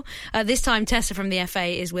more. This time Tessa from the FA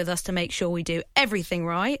is with us to make sure we do everything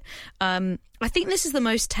right. I think this is the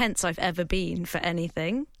most tense I've ever been for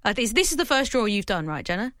anything. This is the first draw you've done, right,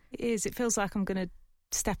 Jenna? It is. It feels like I'm going to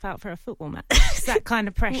step out for a football match. It's that kind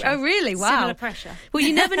of pressure. Oh, really? Wow. Similar pressure. Well,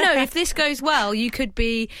 you never know. If this goes well, you could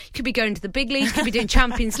be going to the big leagues, you could be doing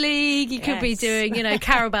Champions League, you could be doing,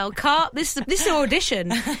 Carabao Cup. This is an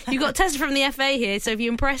audition. You've got Tessa from the FA here, so if you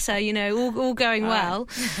impress her, all going well.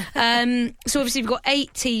 So obviously we've got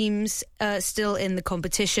 8 teams still in the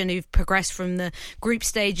competition who've progressed from the group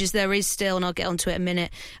stages. There is still, and I'll get onto it in a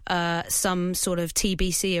minute, some sort of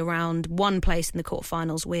TBC around one place in the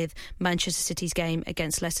quarterfinals with Manchester City's game against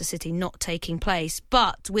Leicester City not taking place.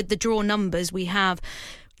 But with the draw numbers, we have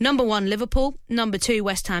number 1 Liverpool, number 2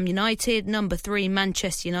 West Ham United, number 3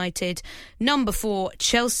 Manchester United, number 4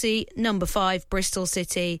 Chelsea, number 5 Bristol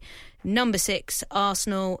City, number 6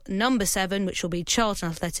 Arsenal, number 7, which will be Charlton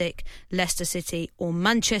Athletic, Leicester City or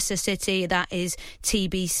Manchester City. That is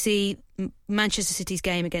TBC. Manchester City's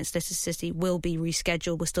game against Leicester City will be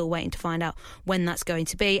rescheduled. We're still waiting to find out when that's going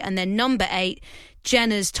to be. And then number 8,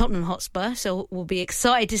 Jenna's Tottenham Hotspur. So we'll be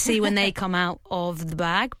excited to see when they come out of the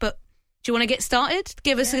bag. But do you want to get started?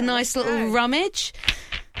 Give us a nice little rummage.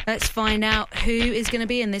 Let's find out who is going to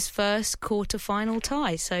be in this first quarter-final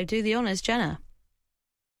tie. So do the honours, Jenna.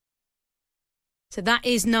 So that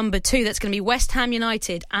is number 2. That's going to be West Ham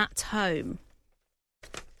United at home.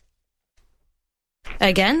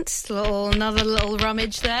 Against another little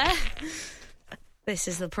rummage there. This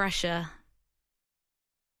is the pressure.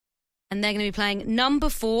 And they're going to be playing number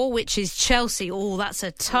 4, which is Chelsea. Oh, that's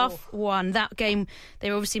a tough one. That game they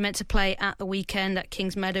were obviously meant to play at the weekend at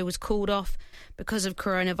Kings Meadow was called off because of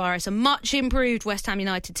coronavirus. A much improved West Ham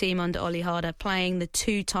United team under Ollie Harder, playing the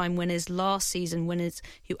 2-time winners, last season winners,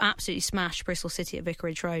 who absolutely smashed Bristol City at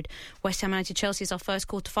Vicarage Road. West Ham United Chelsea is our first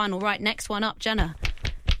quarter-final. Right, next one up, Jenna.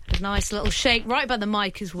 A nice little shake right by the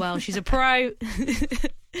mic as well. She's a pro.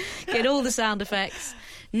 Get all the sound effects.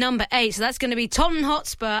 Number 8, so that's going to be Tottenham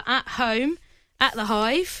Hotspur at home at the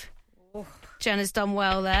Hive. Jenna's done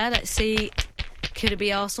well there. Let's see, could it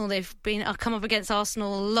be Arsenal? They've come up against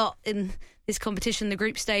Arsenal a lot in this competition, the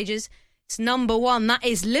group stages. It's number 1. That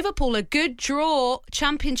is Liverpool, a good draw.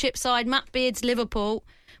 Championship side, Matt Beard's Liverpool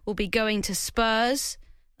will be going to Spurs.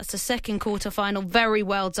 That's the second quarter-final. Very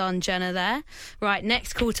well done, Jenna, there. Right,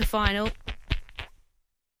 next quarter-final.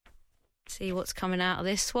 See what's coming out of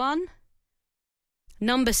this one.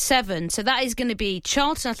 Number 7. So that is going to be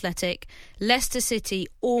Charlton Athletic, Leicester City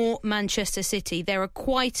or Manchester City. There are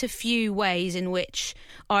quite a few ways in which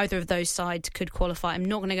either of those sides could qualify. I'm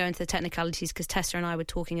not going to go into the technicalities because Tessa and I were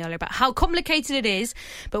talking earlier about how complicated it is.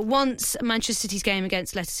 But once Manchester City's game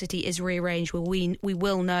against Leicester City is rearranged, we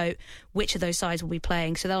will know which of those sides will be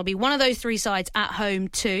playing. So that'll be one of those 3 sides at home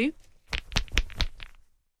too.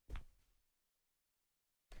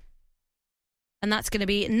 And that's going to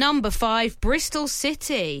be number 5, Bristol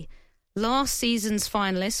City. Last season's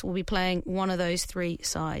finalists will be playing one of those 3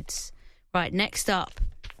 sides. Right, next up.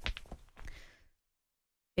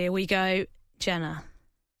 Here we go, Jenna.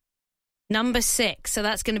 Number 6. So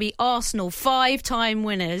that's going to be Arsenal, 5-time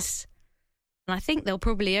winners. And I think there'll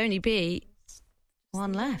probably only be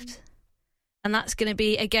one left. And that's going to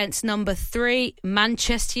be against number 3,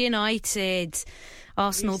 Manchester United.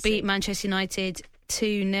 Arsenal beat Manchester United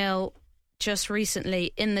 2-0. Just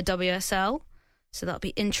recently in the WSL. So that'll be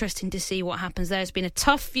interesting to see what happens there. It's been a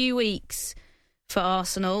tough few weeks for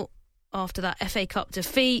Arsenal after that FA Cup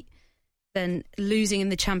defeat, then losing in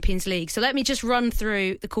the Champions League. So let me just run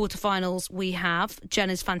through the quarterfinals we have.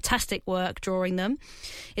 Jenna's fantastic work drawing them.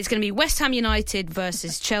 It's going to be West Ham United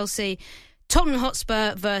versus Chelsea, Tottenham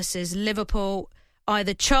Hotspur versus Liverpool,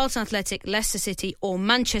 either Charlton Athletic, Leicester City or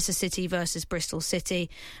Manchester City versus Bristol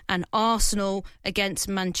City, and Arsenal against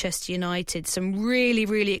Manchester United. Some really,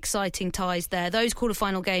 really exciting ties there. Those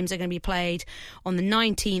quarterfinal games are going to be played on the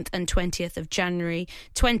 19th and 20th of January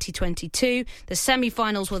 2022. The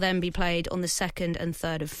semi-finals will then be played on the 2nd and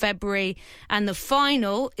 3rd of February, and the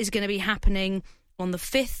final is going to be happening on the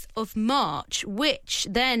 5th of March, which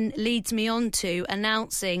then leads me on to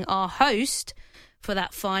announcing our host for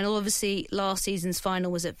that final. Obviously, last season's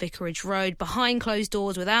final was at Vicarage Road, behind closed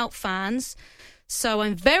doors, without fans. So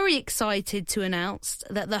I'm very excited to announce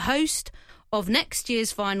that the host of next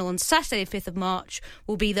year's final on Saturday, 5th of March,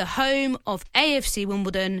 will be the home of AFC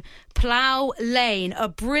Wimbledon, Plough Lane, a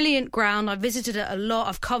brilliant ground. I've visited it a lot.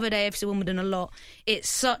 I've covered AFC Wimbledon a lot. It's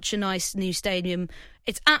such a nice new stadium.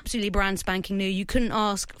 It's absolutely brand spanking new. You couldn't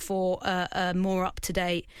ask for a more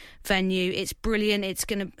up-to-date venue. It's brilliant. It's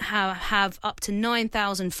going to have up to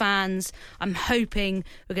 9,000 fans. I'm hoping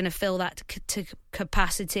we're going to fill that to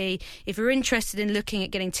capacity. If you're interested in looking at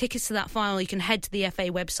getting tickets to that final, you can head to the FA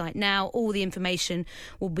website now. All the information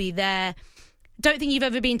will be there. Don't think you've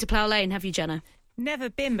ever been to Plough Lane, have you, Jenna? Never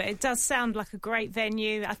been, but it does sound like a great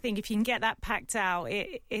venue. I think if you can get that packed out,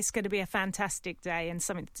 it's going to be a fantastic day and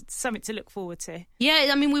something to look forward to. Yeah,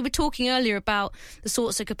 I mean, we were talking earlier about the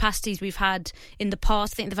sorts of capacities we've had in the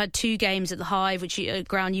past. I think they've had 2 games at the Hive, which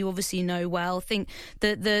ground you obviously know well. I think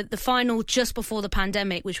the final just before the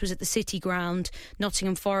pandemic, which was at the City Ground,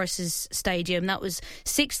 Nottingham Forest's stadium, that was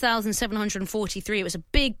 6,743. It was a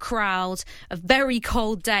big crowd, a very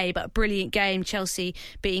cold day, but a brilliant game. Chelsea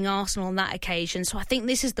beating Arsenal on that occasion. So I think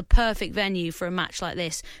this is the perfect venue for a match like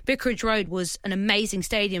this. Vicarage Road was an amazing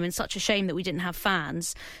stadium and such a shame that we didn't have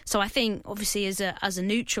fans. So I think, obviously, as a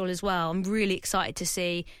neutral as well, I'm really excited to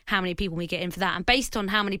see how many people we get in for that. And based on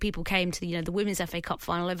how many people came to the Women's FA Cup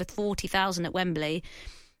final, over 40,000 at Wembley,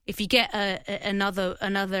 if you get another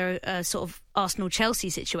sort of Arsenal-Chelsea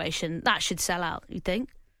situation, that should sell out, you think?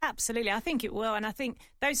 Absolutely, I think it will, and I think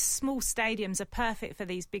those small stadiums are perfect for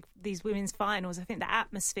these women's finals. I think the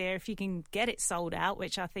atmosphere, if you can get it sold out,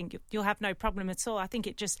 which I think you'll have no problem at all, I think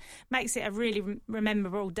it just makes it a really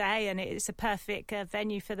memorable day, and it's a perfect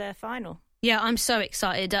venue for the final. Yeah, I'm so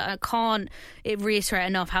excited. I can't reiterate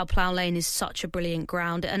enough how Plough Lane is such a brilliant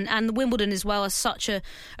ground. And Wimbledon as well is such a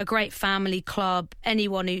great family club.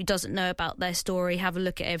 Anyone who doesn't know about their story, have a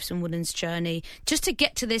look at AFC Wimbledon's journey. Just to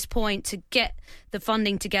get to this point, to get the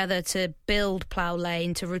funding together to build Plough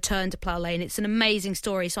Lane, to return to Plough Lane, it's an amazing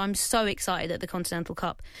story. So I'm so excited that the Continental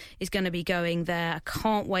Cup is going to be going there. I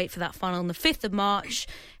can't wait for that final on the 5th of March.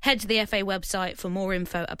 Head to the FA website for more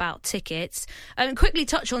info about tickets. And quickly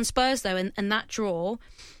touch on Spurs, though, and that draw.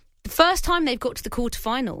 The first time they've got to the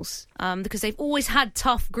quarterfinals, because they've always had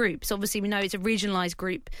tough groups. Obviously, we know it's a regionalised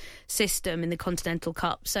group system in the Continental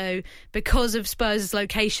Cup. So because of Spurs'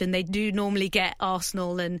 location, they do normally get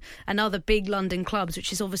Arsenal and other big London clubs,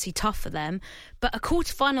 which is obviously tough for them. But a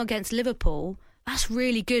quarterfinal against Liverpool, that's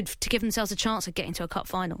really good to give themselves a chance of getting to a cup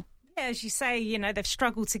final. Yeah, as you say, they've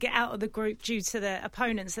struggled to get out of the group due to the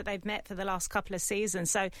opponents that they've met for the last couple of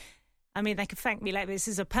seasons. So, I mean, they can thank me later. This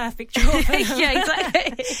is a perfect draw. Yeah,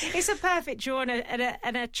 exactly. It's a perfect draw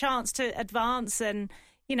and a chance to advance and,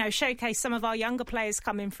 showcase some of our younger players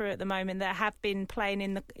coming through at the moment that have been playing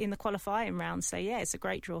in the qualifying round. So, yeah, it's a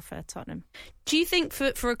great draw for Tottenham. Do you think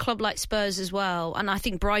for a club like Spurs as well, and I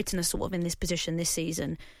think Brighton are sort of in this position this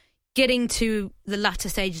season, getting to the latter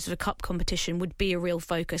stages of a cup competition would be a real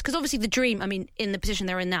focus? Because obviously the dream, I mean, in the position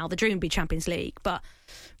they're in now, the dream would be Champions League. But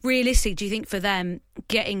realistically, do you think for them,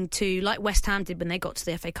 getting to, like West Ham did when they got to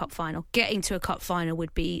the FA Cup final, getting to a cup final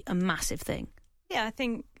would be a massive thing? Yeah, I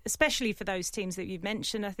think, especially for those teams that you've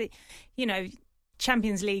mentioned, I think,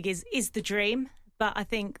 Champions League is the dream. But I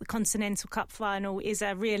think the Continental Cup final is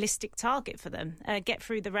a realistic target for them. Get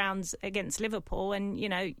through the rounds against Liverpool and,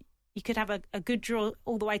 you could have a good draw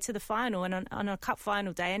all the way to the final, and on a cup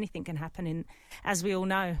final day, anything can happen. As we all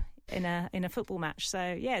know, in a football match.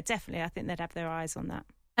 So yeah, definitely, I think they'd have their eyes on that.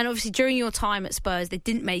 And obviously, during your time at Spurs, they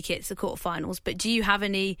didn't make it to the quarterfinals. But do you have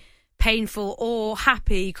any painful or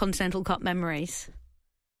happy Continental Cup memories?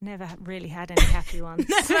 Never really had any happy ones.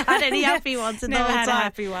 Never had any happy ones. Never had a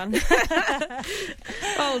happy one.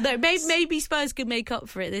 Oh no, maybe Spurs could make up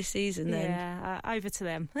for it this season then. Yeah, over to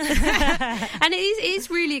them. And it is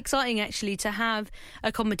really exciting actually to have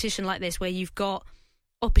a competition like this where you've got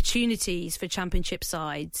opportunities for championship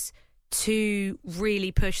sides to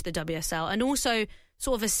really push the WSL and also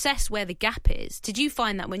sort of assess where the gap is. Did you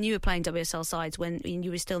find that when you were playing WSL sides when you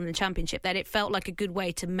were still in the Championship, that it felt like a good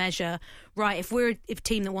way to measure, right, if we're a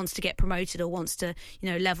team that wants to get promoted or wants to,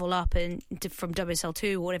 level up from WSL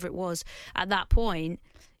 2 or whatever it was at that point,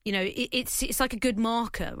 it's like a good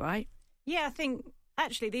marker, right? Yeah, I think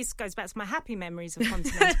actually this goes back to my happy memories of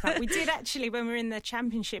Continental Cup. We did actually, when we were in the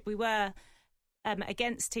Championship, we were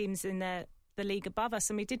against teams in the league above us,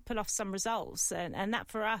 and we did pull off some results, and that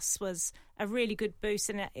for us was a really good boost,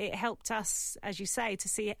 and it helped us, as you say, to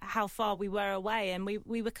see how far we were away, and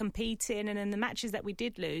we were competing, and in the matches that we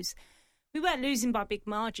did lose, we weren't losing by big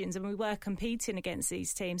margins, and we were competing against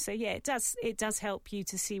these teams. So yeah, it does help you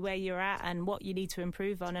to see where you're at and what you need to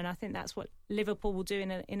improve on, and I think that's what Liverpool will do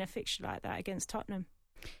in a fixture like that against Tottenham.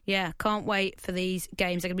 Yeah, can't wait for these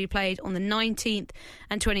games. They're going to be played on the 19th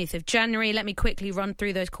and 20th of January. Let me quickly run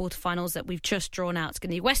through those quarterfinals that we've just drawn out. It's going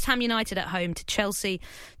to be West Ham United at home to Chelsea,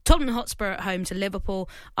 Tottenham Hotspur at home to Liverpool,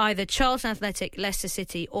 either Charlton Athletic, Leicester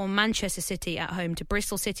City or Manchester City at home to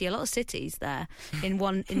Bristol City. A lot of cities there in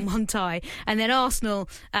one tie. And then Arsenal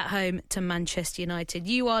at home to Manchester United.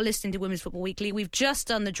 You are listening to Women's Football Weekly. We've just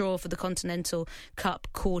done the draw for the Continental Cup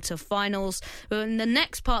quarterfinals. In the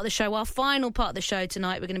next part of the show, our final part of the show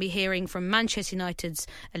tonight, we're going to be hearing from Manchester United's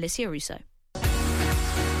Alicia Russo.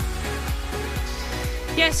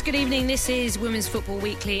 Yes, good evening. This is Women's Football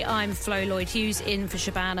Weekly. I'm Flo Lloyd-Hughes in for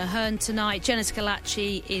Shabana Hearn tonight. Jenna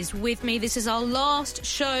Scalacci is with me. This is our last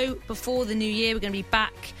show before the new year. We're going to be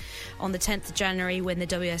back on the 10th of January when the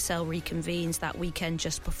WSL reconvenes that weekend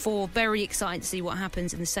just before. Very excited to see what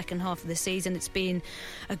happens in the second half of the season. It's been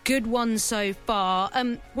a good one so far.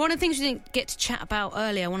 One of the things we didn't get to chat about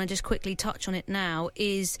earlier, I want to just quickly touch on it now,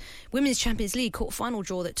 is Women's Champions League quarter-final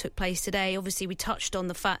draw that took place today. Obviously, we touched on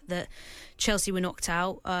the fact that Chelsea were knocked out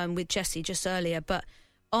with Jessie just earlier, but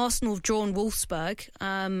Arsenal have drawn Wolfsburg,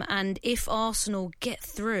 and if Arsenal get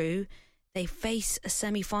through, they face a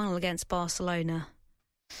semi-final against Barcelona.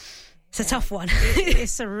 It's a tough one.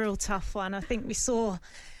 It's a real tough one. I think we saw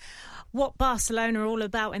what Barcelona are all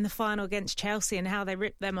about in the final against Chelsea and how they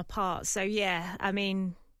ripped them apart. So, yeah, I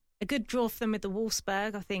mean, a good draw for them with the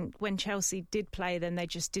Wolfsburg. I think when Chelsea did play them, they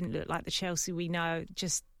just didn't look like the Chelsea we know.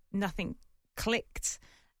 Just nothing clicked.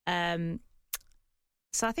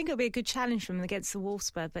 So I think it'll be a good challenge for them against the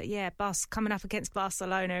Wolfsburg. But yeah, coming up against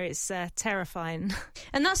Barcelona, it's terrifying.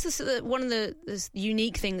 And that's one of the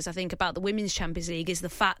unique things, I think, about the Women's Champions League is the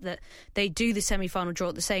fact that they do the semi-final draw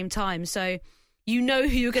at the same time. So you know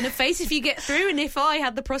who you're going to face if you get through. And if I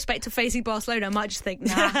had the prospect of facing Barcelona, I might just think,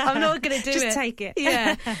 nah, I'm not going to do it. Just take it.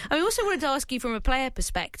 Yeah. I also wanted to ask you from a player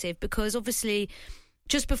perspective, because obviously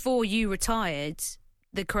just before you retired,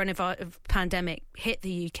 the coronavirus pandemic hit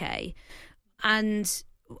the UK. And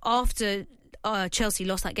after Chelsea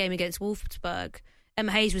lost that game against Wolfsburg,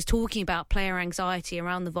 Emma Hayes was talking about player anxiety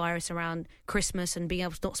around the virus, around Christmas and being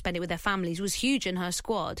able to not spend it with their families was huge in her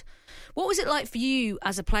squad. What was it like for you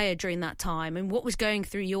as a player during that time, and what was going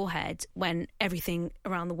through your head when everything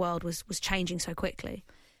around the world was changing so quickly?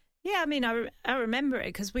 Yeah, I mean, I remember it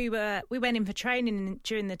because we went in for training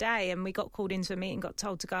during the day and we got called into a meeting, got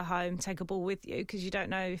told to go home, take a ball with you because you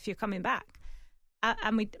don't know if you're coming back.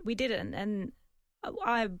 And we didn't. And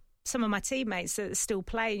some of my teammates that still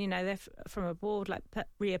play, you know, they're from abroad, like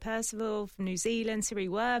Ria Percival from New Zealand, Siri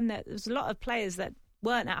Worm. There was a lot of players that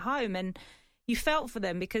weren't at home, and you felt for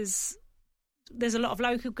them because there's a lot of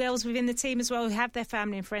local girls within the team as well who have their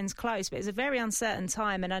family and friends close. But it's a very uncertain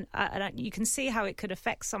time, and you can see how it could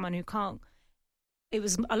affect someone who can't. It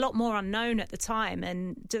was a lot more unknown at the time.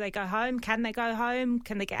 And do they go home? Can they go home?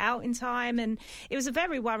 Can they get out in time? And it was a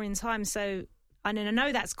very worrying time. So I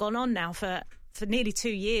know that's gone on now for nearly 2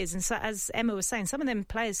 years. And so, as Emma was saying, some of them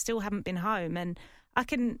players still haven't been home. And I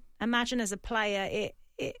can imagine as a player,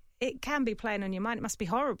 it can be playing on your mind. It must be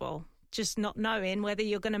horrible, just not knowing whether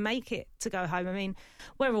you're going to make it to go home. I mean,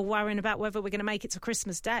 we're all worrying about whether we're going to make it to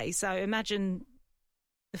Christmas Day. So imagine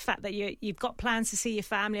the fact that you've got plans to see your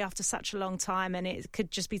family after such a long time and it could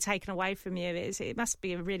just be taken away from you. It must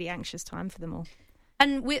be a really anxious time for them all.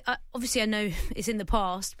 And obviously I know it's in the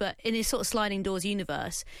past, but in this sort of sliding doors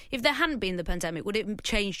universe, if there hadn't been the pandemic, would it have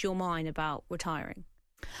changed your mind about retiring?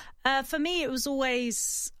 For me, it was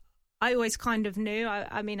always... I always kind of knew.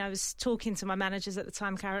 I mean, I was talking to my managers at the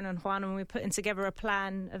time, Karen and Juan, and we were putting together a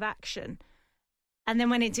plan of action. And then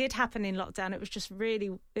when it did happen in lockdown,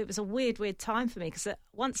 it was a weird time for me because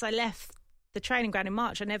once I left the training ground in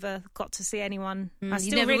March, I never got to see anyone. I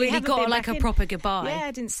still never really got like a proper goodbye. Yeah,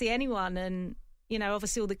 I didn't see anyone. And, you know,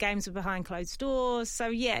 obviously all the games were behind closed doors. So,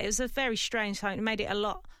 yeah, it was a very strange time. It made it a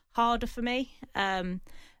lot harder for me. But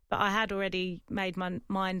I had already made my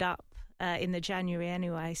mind up in the January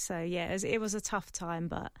anyway. So, yeah, it was a tough time,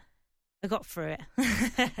 but I got through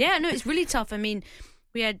it. Yeah, no, it's really tough. I mean,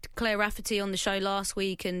 we had Claire Rafferty on the show last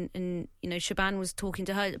week and you know, Shaban was talking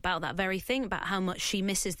to her about that very thing, about how much she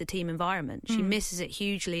misses the team environment. She misses it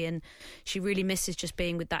hugely, and she really misses just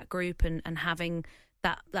being with that group and having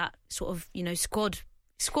that sort of, you know, squad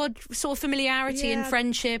sort of familiarity and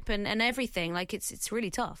friendship and everything. Like, it's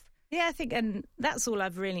really tough. Yeah, I think, and that's all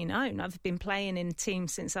I've really known. I've been playing in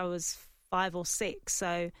teams since I was 5 or 6,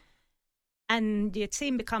 so, and your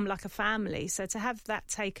team become like a family. So to have that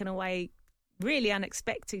taken away really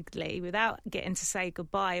unexpectedly without getting to say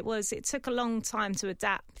goodbye, it took a long time to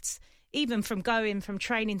adapt, even from going from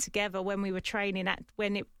training together when we were training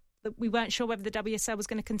when it that we weren't sure whether the WSL was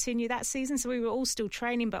going to continue that season, so we were all still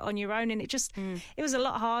training but on your own, and it was a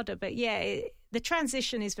lot harder. But the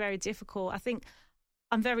transition is very difficult. I think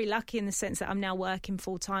I'm very lucky in the sense that I'm now working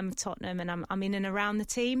full time with Tottenham, and I'm in and around the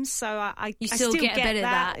team, so I still get a bit of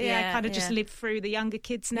that. I kind of just live through the younger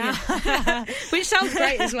kids now, which sounds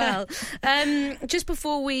great as well. Just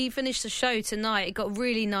before we finish the show tonight, it got a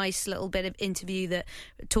really nice little bit of interview that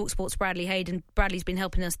TalkSport's Bradley Hayden. Bradley's been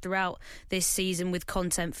helping us throughout this season with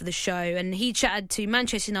content for the show, and he chatted to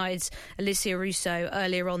Manchester United's Alicia Russo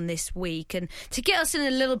earlier on this week, and to get us in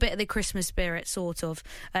a little bit of the Christmas spirit, sort of,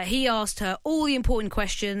 he asked her all the important questions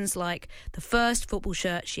like the first football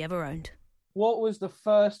shirt she ever owned. What was the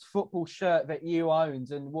first football shirt that you owned,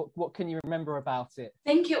 and what can you remember about it? I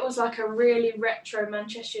think it was like a really retro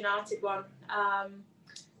Manchester United one.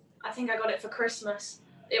 I think I got it for Christmas.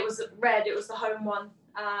 It was red, it was the home one,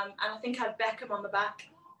 and I think I had Beckham on the back.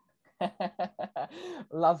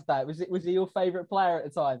 Love that. Was he your favourite player at the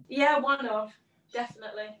time? Yeah, one of,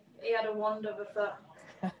 definitely. He had a wand of a foot.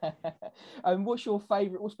 And what's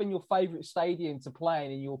been your favourite stadium to play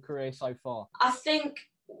in your career so far? I think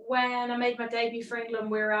when I made my debut for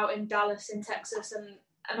England, we were out in Dallas in Texas, and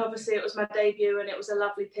obviously it was my debut, and it was a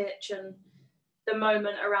lovely pitch, and the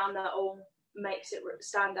moment around that all makes it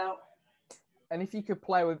stand out. And if you could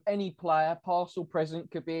play with any player, past or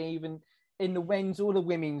present, could be even in the men's or the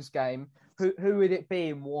women's game, who would it be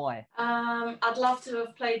and why? I'd love to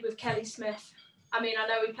have played with Kelly Smith. I mean, I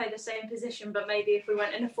know we play the same position, but maybe if we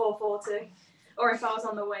went in a 4-4-2, or if I was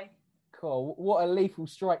on the wing. Cool. What a lethal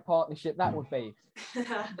strike partnership that would be.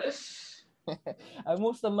 And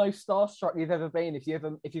what's the most starstruck you've ever been? If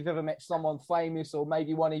you've ever met someone famous, or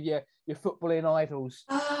maybe one of your footballing idols?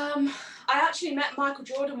 I actually met Michael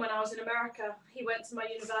Jordan when I was in America. He went to my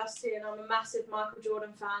university, and I'm a massive Michael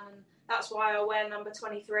Jordan fan, and that's why I wear number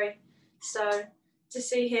 23. So to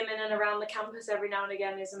see him in and around the campus every now and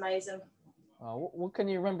again is amazing. Oh, what can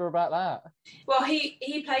you remember about that? Well,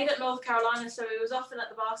 he played at North Carolina, so he was often at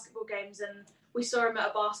the basketball games, and we saw him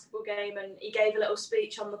at a basketball game, and he gave a little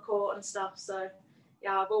speech on the court and stuff. So,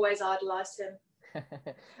 yeah, I've always idolised him.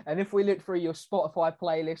 And if we look through your Spotify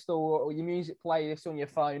playlist or your music playlist on your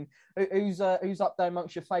phone, who's up there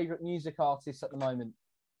amongst your favourite music artists at the moment?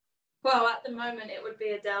 Well, at the moment, it would be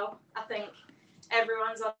Adele. I think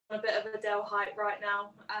everyone's on a bit of Adele hype right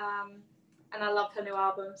now, and I love her new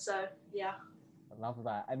album. So, yeah. I love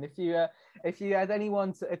that. And if you had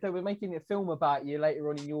anyone if they were making a film about you later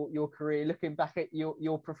on in your career, looking back at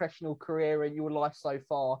your professional career and your life so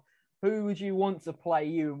far, who would you want to play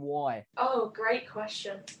you and why? Oh, great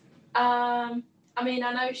question. I mean,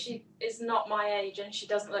 I know she is not my age and she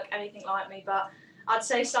doesn't look anything like me, but I'd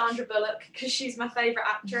say Sandra Bullock because she's my favourite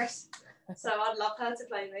actress. So I'd love her to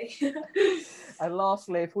play me. And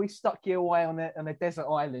lastly, if we stuck you away on a desert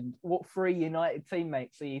island, what 3 United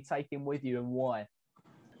teammates are you taking with you and why?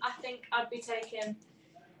 I think I'd be taking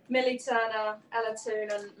Millie Turner, Ella Toone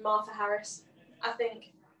and Martha Harris. I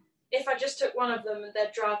think if I just took one of them,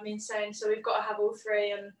 they'd drive me insane. So we've got to have all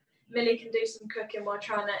 3, and Millie can do some cooking while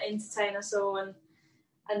trying to entertain us all. And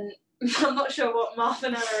I'm not sure what Martha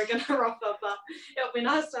and Ella are going to offer, but it'll be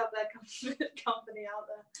nice to have their company out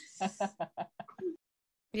there.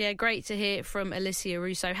 Yeah, great to hear from Alicia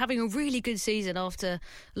Russo, having a really good season after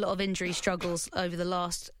a lot of injury struggles over the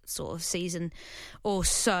last sort of season or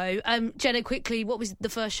so. Jenna, quickly, what was the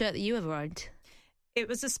first shirt that you ever owned? It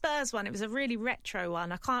was a Spurs one. It was a really retro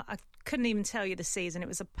one. I couldn't even tell you the season. It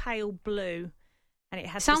was a pale blue. And it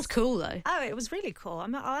had Sounds cool, though. Oh, it was really cool.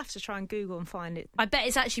 I'll have to try and Google and find it. I bet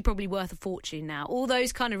it's actually probably worth a fortune now. All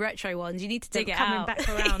those kind of retro ones, you need to dig it out. They're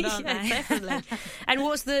coming back around, aren't they? Definitely. And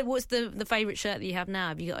what's the favourite shirt that you have now?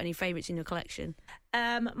 Have you got any favourites in your collection?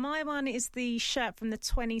 My one is the shirt from the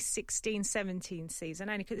 2016-17 season,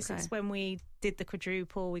 only because it's when we did the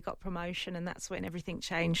quadruple, we got promotion, and that's when everything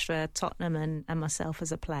changed for Tottenham and myself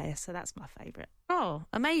as a player. So that's my favourite. Oh,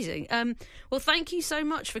 amazing. Well, thank you so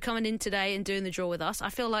much for coming in today and doing the draw with us. I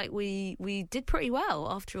feel like we did pretty well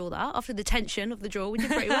after all that. After the tension of the draw, we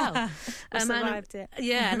did pretty well. We survived it.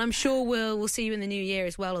 Yeah, and I'm sure we'll see you in the new year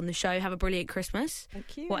as well on the show. Have a brilliant Christmas.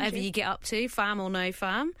 Thank you. Whatever you get up to, fam or no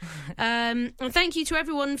fam. And thank you to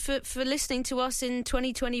everyone for listening to us in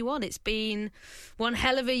 2021. It's been one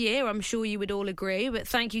hell of a year, I'm sure you would all agree. But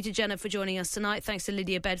thank you to Jenna for joining us tonight. Thanks to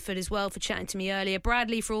Lydia Bedford as well for chatting to me earlier.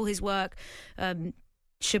 Bradley for all his work.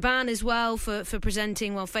 Shaban as well for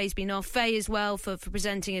presenting while Faye's been off. Faye as well for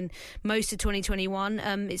presenting in most of 2021.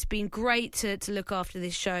 It's been great to look after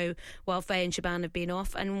this show while Faye and Shaban have been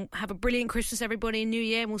off. And have a brilliant Christmas, everybody, and New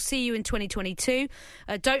Year. And we'll see you in 2022.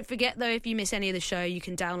 Don't forget, though, if you miss any of the show, you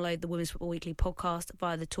can download the Women's Football Weekly podcast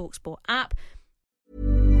via the TalkSport app.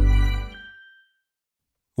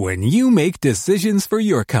 When you make decisions for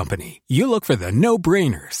your company, you look for the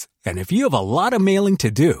no-brainers. And if you have a lot of mailing to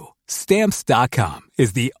do, Stamps.com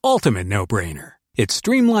is the ultimate no-brainer. It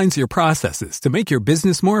streamlines your processes to make your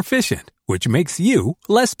business more efficient, which makes you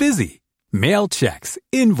less busy. Mail checks,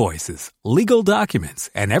 invoices, legal documents,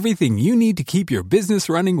 and everything you need to keep your business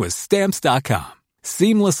running with Stamps.com.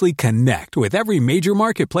 Seamlessly connect with every major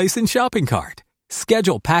marketplace and shopping cart.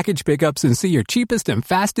 Schedule package pickups and see your cheapest and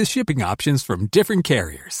fastest shipping options from different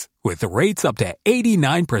carriers, with rates up to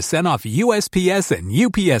 89% off USPS and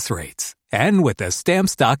UPS rates. And with the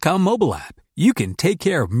Stamps.com mobile app, you can take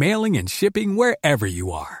care of mailing and shipping wherever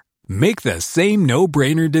you are. Make the same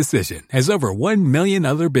no-brainer decision as over 1 million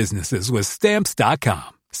other businesses with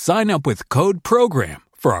Stamps.com. Sign up with code PROGRAM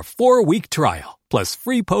for a 4-week trial, plus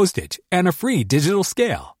free postage and a free digital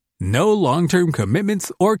scale. No long-term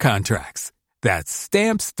commitments or contracts. That's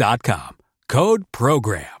Stamps.com. Code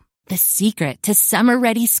PROGRAM. The secret to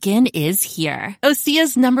summer-ready skin is here.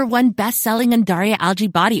 Osea's #1 best-selling Undaria Algae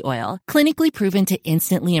Body Oil, clinically proven to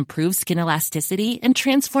instantly improve skin elasticity and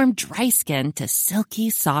transform dry skin to silky,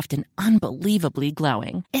 soft, and unbelievably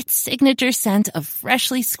glowing. Its signature scent of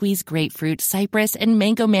freshly squeezed grapefruit, cypress, and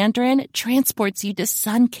mango mandarin transports you to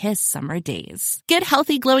sun-kissed summer days. Get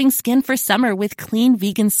healthy, glowing skin for summer with clean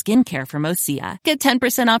vegan skincare from Osea. Get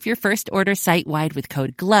 10% off your first order site-wide with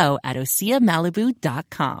code GLOW at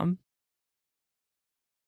OseaMalibu.com.